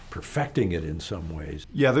he's perfecting it in some ways.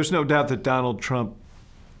 Yeah, there's no doubt that Donald Trump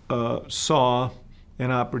saw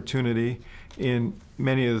an opportunity in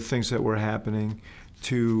many of the things that were happening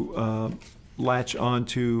to latch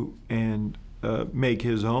onto and make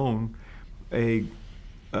his own an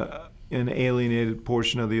alienated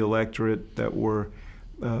portion of the electorate that were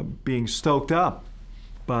being stoked up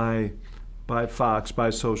by Fox, by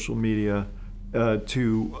social media,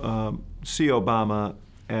 to see Obama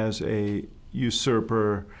as a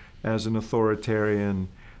usurper, as an authoritarian.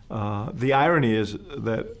 The irony is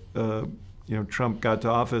that Trump got to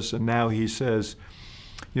office and now he says,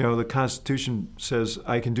 the Constitution says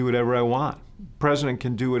I can do whatever I want. The president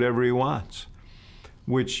can do whatever he wants,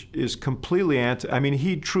 which is completely I mean,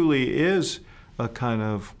 he truly is a kind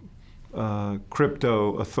of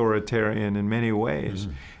crypto-authoritarian in many ways,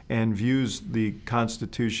 and views the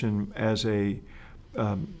Constitution as a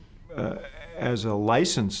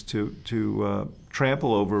license to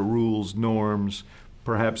trample over rules, norms,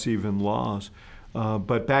 perhaps even laws.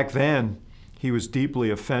 But back then, he was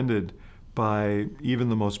deeply offended by even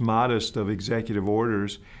the most modest of executive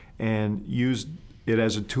orders and used it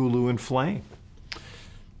as a tool to inflame.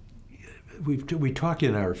 We talk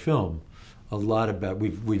in our film a lot about,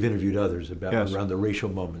 we've interviewed others about yes. around the racial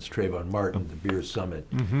moments, Trayvon Martin, the Beer Summit.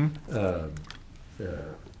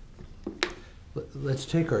 Let's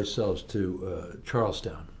take ourselves to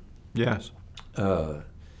Charlestown. Yes.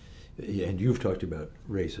 And you've talked about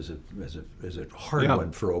race as a hard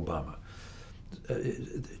one for Obama.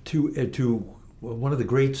 One of the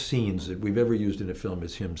great scenes that we've ever used in a film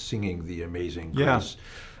is him singing the Amazing Grace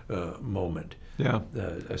moment. Yeah.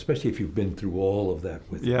 Especially if you've been through all of that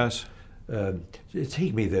with yes.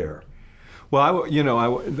 Take me there. Well,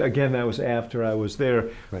 again, that was after I was there,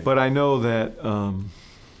 right. But I know that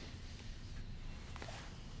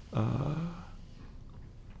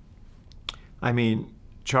I mean,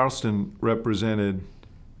 Charleston represented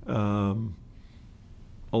a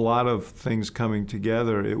lot of things coming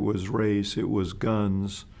together. It was race, it was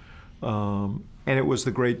guns, and it was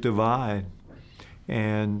the Great Divide.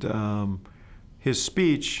 And his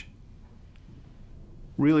speech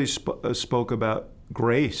really spoke about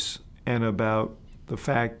grace and about the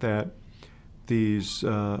fact that this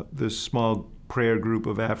small prayer group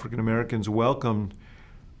of African Americans welcomed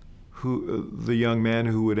the young man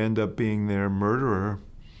who would end up being their murderer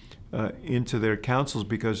into their councils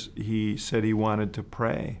because he said he wanted to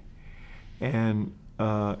pray. And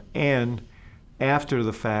after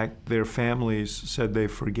the fact, their families said they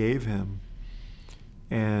forgave him.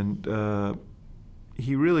 And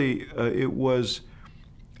he really, it was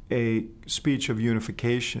a speech of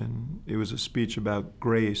unification. It was a speech about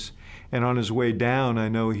grace. And on his way down, I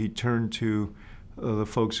know he turned to the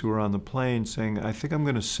folks who were on the plane saying, I think I'm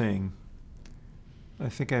going to sing. I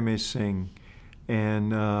think I may sing.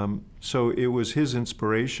 And so it was his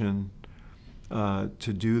inspiration to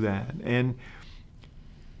do that. And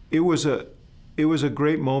it was a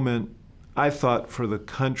great moment, I thought, for the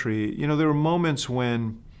country. You know, there were moments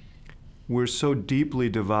when we're so deeply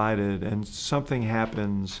divided and something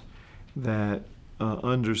happens that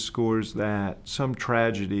underscores that, some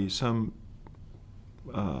tragedy, some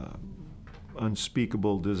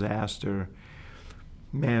unspeakable disaster,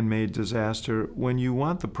 man-made disaster, when you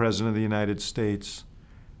want the President of the United States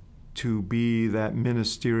to be that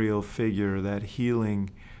ministerial figure, that healing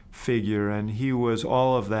figure, and he was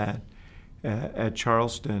all of that at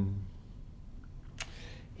Charleston.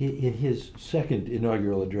 In his second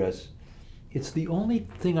inaugural address, it's the only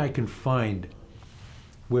thing I can find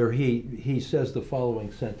where he says the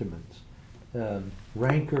following sentiments.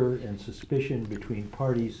 Rancor and suspicion between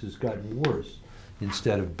parties has gotten worse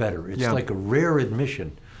instead of better. It's like a rare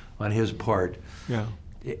admission on his part. Yeah.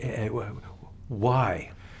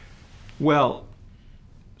 Why? Well,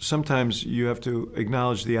 sometimes you have to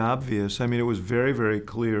acknowledge the obvious. I mean, it was very, very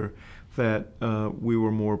clear that we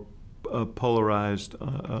were more polarized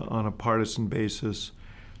on a partisan basis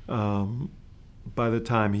by the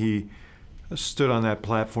time he stood on that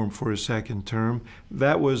platform for his second term.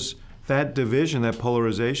 That division, that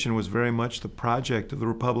polarization was very much the project of the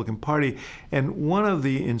Republican Party. And one of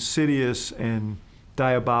the insidious and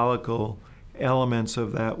diabolical elements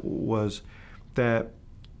of that was that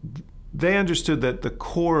they understood that the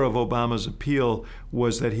core of Obama's appeal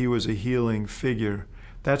was that he was a healing figure.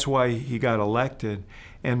 That's why he got elected.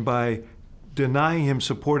 And by denying him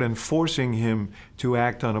support and forcing him to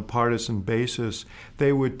act on a partisan basis,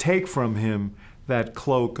 they would take from him that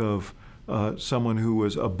cloak of someone who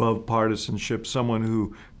was above partisanship, someone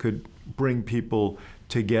who could bring people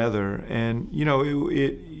together. And, you know,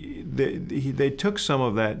 they took some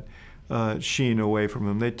of that sheen away from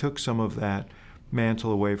him. They took some of that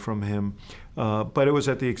mantle away from him, but it was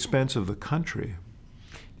at the expense of the country.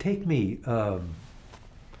 Take me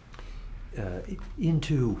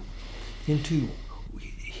into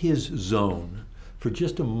his zone for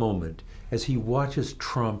just a moment as he watches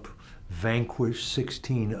Trump vanquish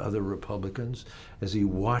 16 other Republicans, as he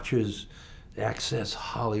watches Access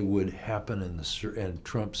Hollywood happen and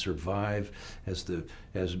Trump survive,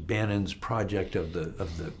 as Bannon's project of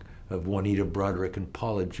Juanita Broaddrick and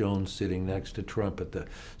Paula Jones sitting next to Trump at the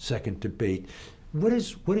second debate. What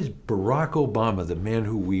is Barack Obama, the man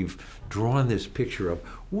who we've drawn this picture of,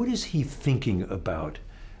 what is he thinking about,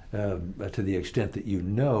 to the extent that you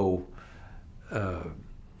know?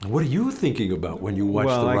 What are you thinking about when you watch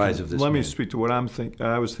the rise of this man? Let me speak to what I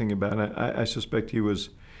was thinking about. I suspect he was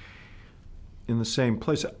in the same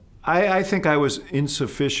place. I think I was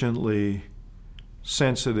insufficiently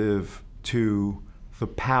sensitive to the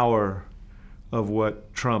power of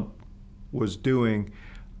what Trump was doing,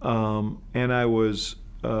 and I was,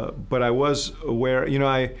 but I was aware. You know,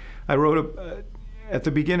 I wrote at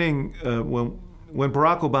the beginning when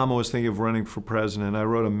Barack Obama was thinking of running for president. I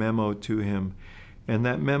wrote a memo to him, and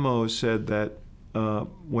that memo said that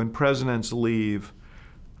when presidents leave,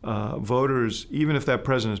 voters, even if that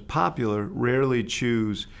president is popular,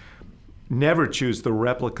 never choose the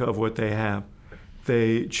replica of what they have.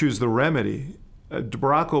 They choose the remedy.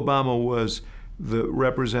 Barack Obama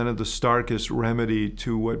represented the starkest remedy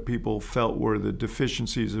to what people felt were the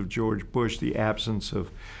deficiencies of George Bush, the absence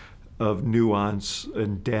of nuance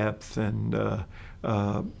and depth and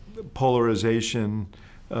polarization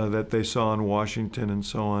that they saw in Washington and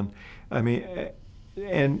so on. I mean,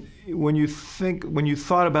 and when you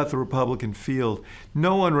thought about the Republican field,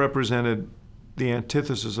 no one represented the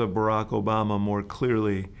antithesis of Barack Obama more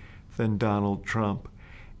clearly than Donald Trump.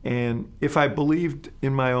 And if I believed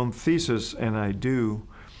in my own thesis, and I do,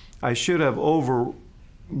 I should have overrun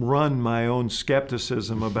my own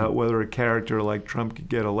skepticism about whether a character like Trump could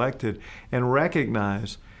get elected and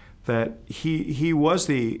recognize that he was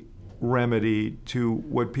the remedy to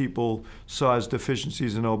what people saw as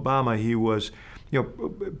deficiencies in Obama. He was, you know,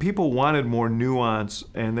 people wanted more nuance,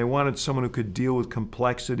 and they wanted someone who could deal with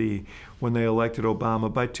complexity when they elected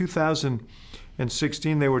Obama. By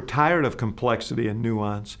 2016, they were tired of complexity and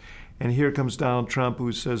nuance, And here comes Donald Trump,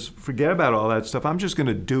 who says, forget about all that stuff. I'm just going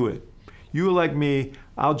to do it. You elect me,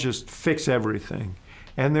 I'll just fix everything.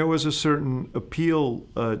 And there was a certain appeal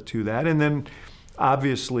to that. And then,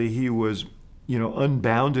 obviously, he was,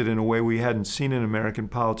 unbounded in a way we hadn't seen in American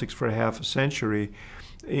politics for half a century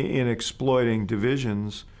in exploiting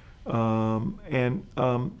divisions. I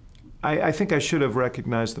think I should have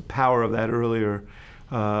recognized the power of that earlier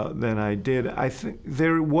than I did. I think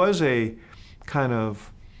there was a kind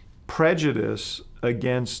of prejudice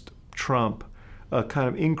against Trump, a kind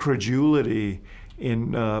of incredulity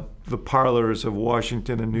in the parlors of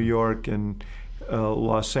Washington and New York and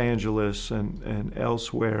Los Angeles and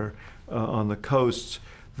elsewhere on the coasts,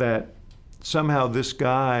 that somehow this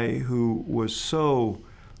guy who was so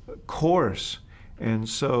coarse and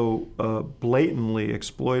so blatantly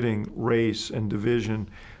exploiting race and division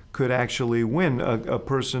could actually win. A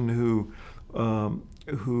person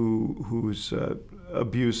whose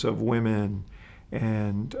abuse of women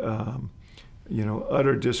and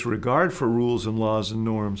utter disregard for rules and laws and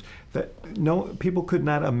norms, that people could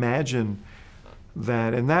not imagine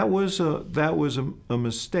that, and that was a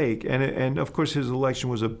mistake. And of course his election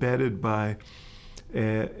was abetted by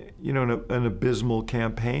an abysmal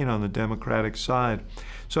campaign on the Democratic side.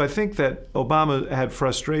 So I think that Obama had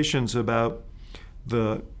frustrations about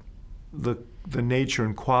the nature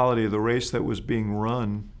and quality of the race that was being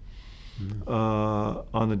run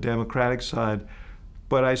on the Democratic side,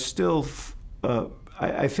 but I still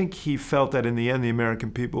I think he felt that in the end the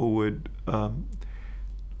American people would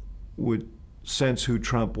sense who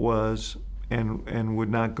Trump was and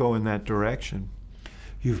would not go in that direction.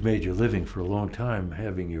 You've made your living for a long time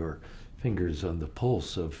having your fingers on the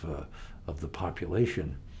pulse of the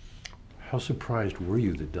population. How surprised were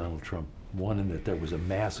you that Donald Trump won and that there was a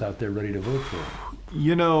mass out there ready to vote for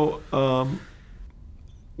him?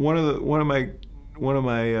 One of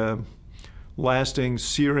my lasting,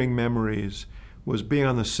 searing memories was being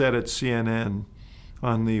on the set at CNN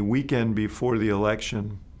on the weekend before the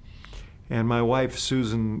election, and my wife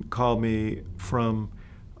Susan called me from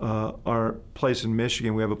our place in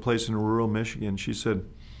Michigan. We have a place in rural Michigan. She said,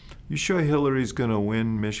 "You sure Hillary's going to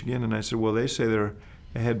win Michigan?" And I said, "Well, they say they're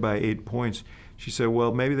ahead by 8 points." She said,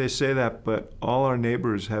 "Well, maybe they say that, but all our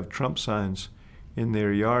neighbors have Trump signs in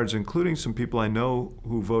their yards, including some people I know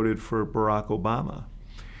who voted for Barack Obama.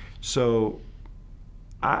 So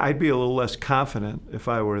I'd be a little less confident if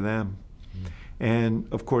I were them." And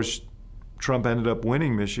of course, Trump ended up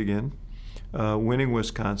winning Michigan, winning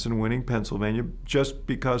Wisconsin, winning Pennsylvania, just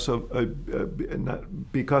because of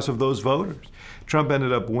those voters. Trump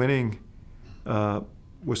ended up winning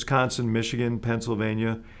Wisconsin, Michigan,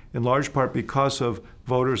 Pennsylvania, in large part because of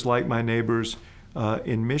voters like my neighbors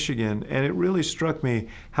in Michigan. And it really struck me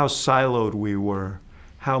how siloed we were,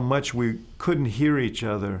 how much we couldn't hear each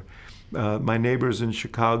other. My neighbors in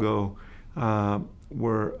Chicago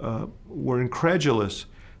were incredulous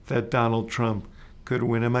that Donald Trump could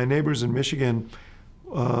win, and my neighbors in Michigan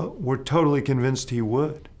were totally convinced he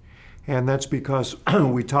would. And that's because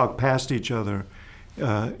we talk past each other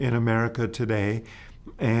in America today,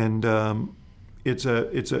 and it's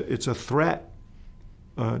a threat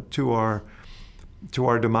to our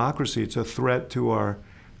democracy. It's a threat to our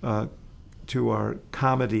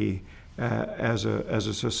comedy as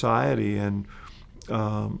a society, and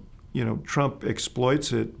Trump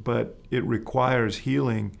exploits it, but it requires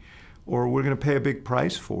healing, or we're going to pay a big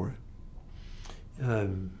price for it.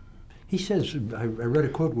 He says, I read a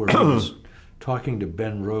quote where he was talking to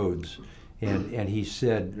Ben Rhodes, and he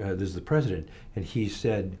said, this is the president, and he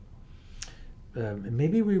said,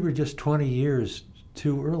 maybe we were just 20 years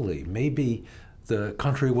too early. Maybe the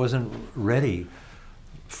country wasn't ready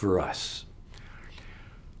for us.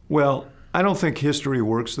 Well, I don't think history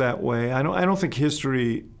works that way. I don't think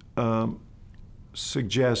history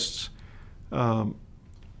suggests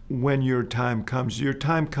when your time comes. Your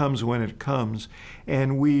time comes when it comes,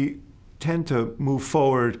 and we tend to move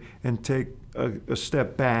forward and take a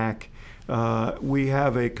step back. We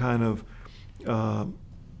have a kind of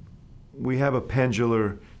we have a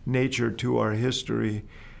pendular nature to our history,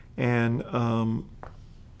 and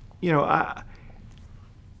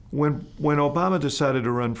when Obama decided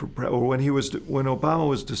to run for when Obama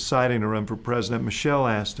was deciding to run for president, Michelle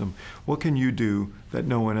asked him, "What can you do that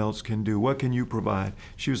no one else can do? What can you provide?"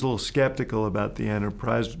 She was a little skeptical about the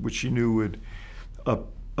enterprise, which she knew would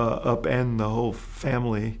upend the whole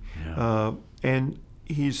family. Yeah. And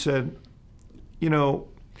he said,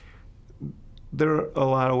 there are a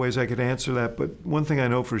lot of ways I could answer that, but one thing I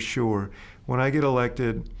know for sure: when I get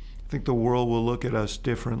elected, I think the world will look at us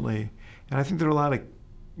differently, and I think there are a lot of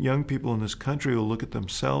young people in this country will look at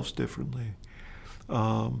themselves differently.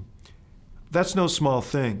 that's no small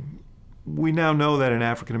thing. We now know that an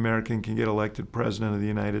African American can get elected president of the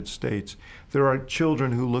United States. There are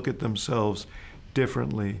children who look at themselves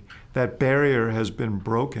differently. That barrier has been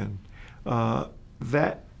broken.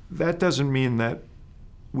 That doesn't mean that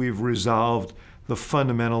we've resolved the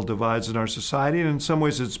fundamental divides in our society, and in some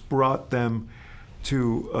ways it's brought them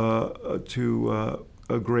to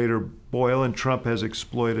a greater boil, and Trump has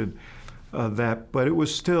exploited that. But it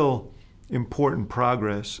was still important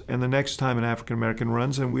progress. And the next time an African American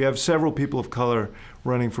runs, and we have several people of color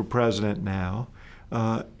running for president now,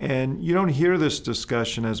 and you don't hear this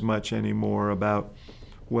discussion as much anymore about,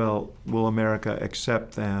 well, will America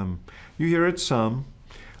accept them? You hear it some,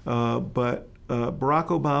 but Barack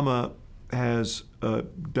Obama has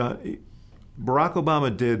done. Barack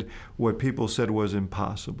Obama did what people said was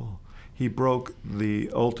impossible. He broke the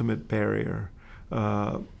ultimate barrier,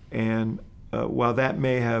 and while that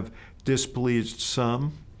may have displeased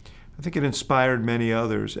some, I think it inspired many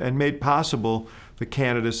others and made possible the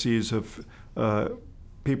candidacies of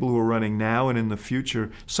people who are running now and in the future,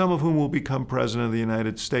 some of whom will become president of the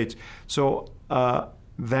United States. So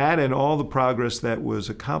that and all the progress that was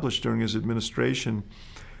accomplished during his administration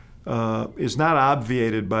is not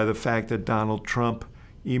obviated by the fact that Donald Trump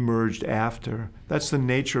emerged after. That's the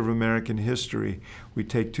nature of American history. We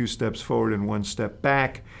take 2 steps forward and 1 step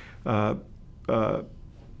back.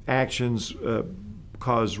 Actions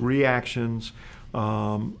cause reactions,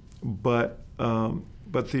 but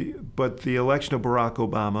the election of Barack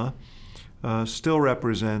Obama still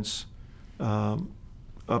represents a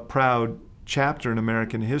proud chapter in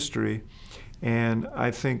American history, and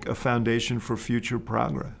I think a foundation for future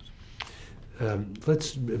progress.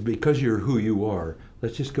 Because you're who you are,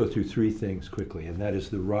 let's just go through 3 things quickly, and that is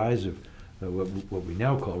the rise of what we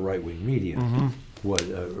now call right-wing media.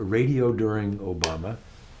 Mm-hmm. Radio during Obama.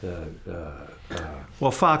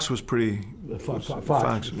 Well, Fox was pretty. Fox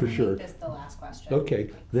for sure. That's the last question. Okay,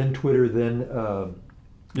 then Twitter, then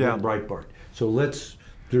Breitbart. So let's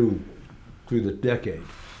through the decade.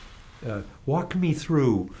 Walk me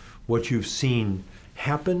through what you've seen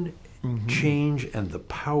happen, mm-hmm. change, and the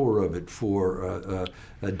power of it for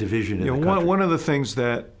a division in the country. One of the things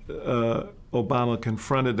that Obama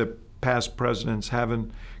confronted that past presidents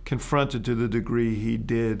haven't confronted to the degree he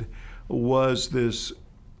did was this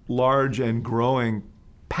large and growing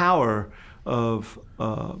power of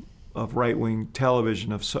right-wing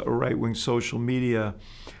television, of right-wing social media,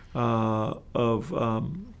 of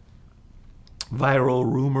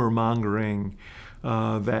viral rumor mongering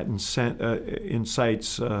that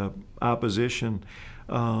incites opposition.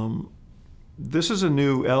 This is a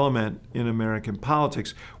new element in American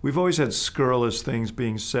politics. We've always had scurrilous things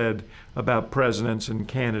being said about presidents and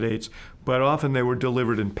candidates, but often they were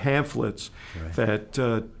delivered in pamphlets. Right.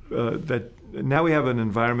 That now we have an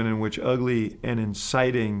environment in which ugly and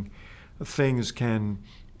inciting things can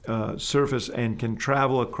surface and can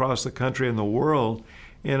travel across the country and the world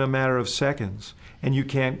in a matter of seconds, and you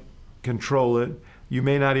can't control it. You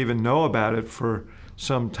may not even know about it for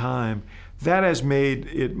some time. That has made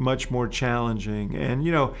it much more challenging. And,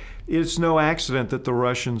 it's no accident that the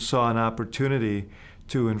Russians saw an opportunity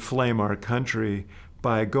to inflame our country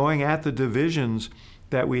by going at the divisions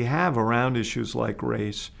that we have around issues like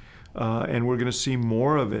race. And we're going to see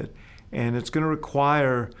more of it. And it's going to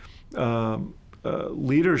require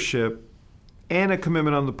leadership and a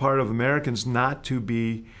commitment on the part of Americans not to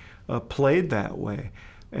be played that way.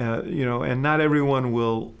 And not everyone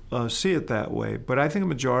will see it that way, but I think a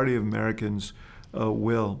majority of Americans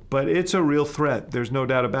will. But it's a real threat. There's no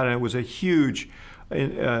doubt about it. It was a huge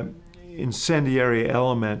incendiary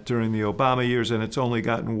element during the Obama years, and it's only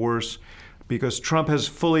gotten worse because Trump has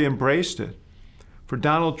fully embraced it. For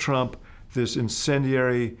Donald Trump, this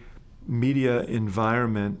incendiary media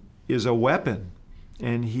environment is a weapon,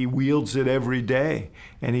 and he wields it every day,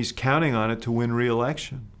 and he's counting on it to win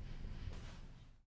re-election.